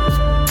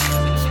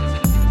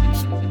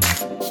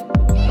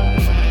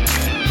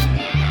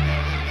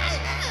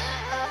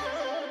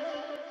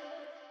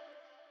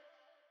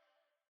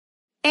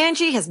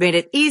 Angie has made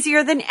it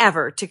easier than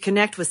ever to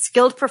connect with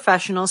skilled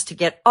professionals to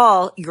get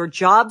all your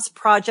jobs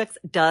projects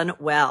done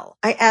well.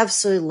 I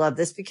absolutely love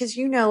this because,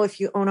 you know, if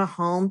you own a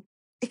home,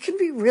 it can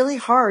be really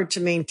hard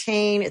to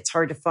maintain. It's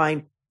hard to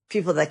find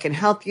people that can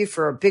help you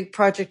for a big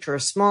project or a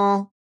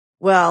small.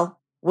 Well,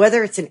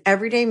 whether it's in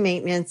everyday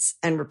maintenance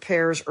and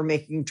repairs or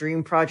making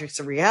dream projects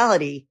a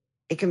reality,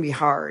 it can be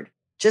hard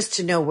just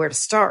to know where to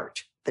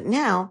start. But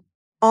now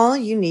all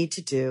you need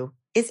to do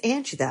is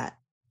Angie that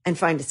and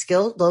find a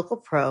skilled local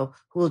pro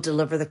who will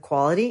deliver the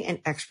quality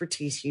and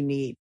expertise you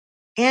need.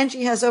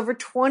 Angie has over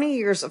 20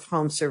 years of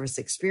home service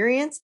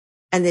experience,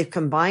 and they've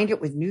combined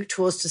it with new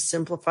tools to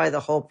simplify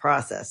the whole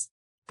process.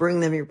 Bring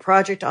them your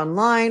project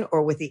online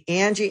or with the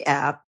Angie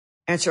app,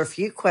 answer a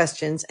few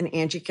questions, and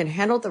Angie can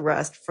handle the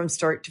rest from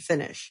start to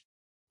finish.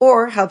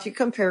 Or help you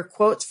compare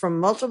quotes from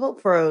multiple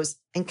pros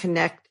and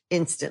connect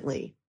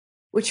instantly,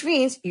 which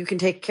means you can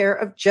take care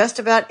of just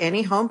about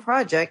any home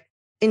project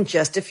in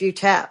just a few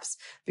taps.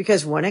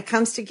 Because when it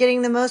comes to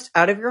getting the most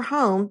out of your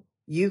home,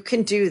 you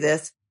can do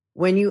this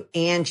when you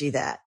Angie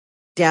that.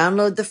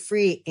 Download the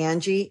free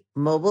Angie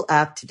mobile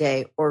app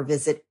today or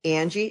visit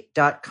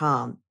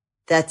Angie.com.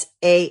 That's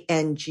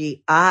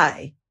ANGI.com.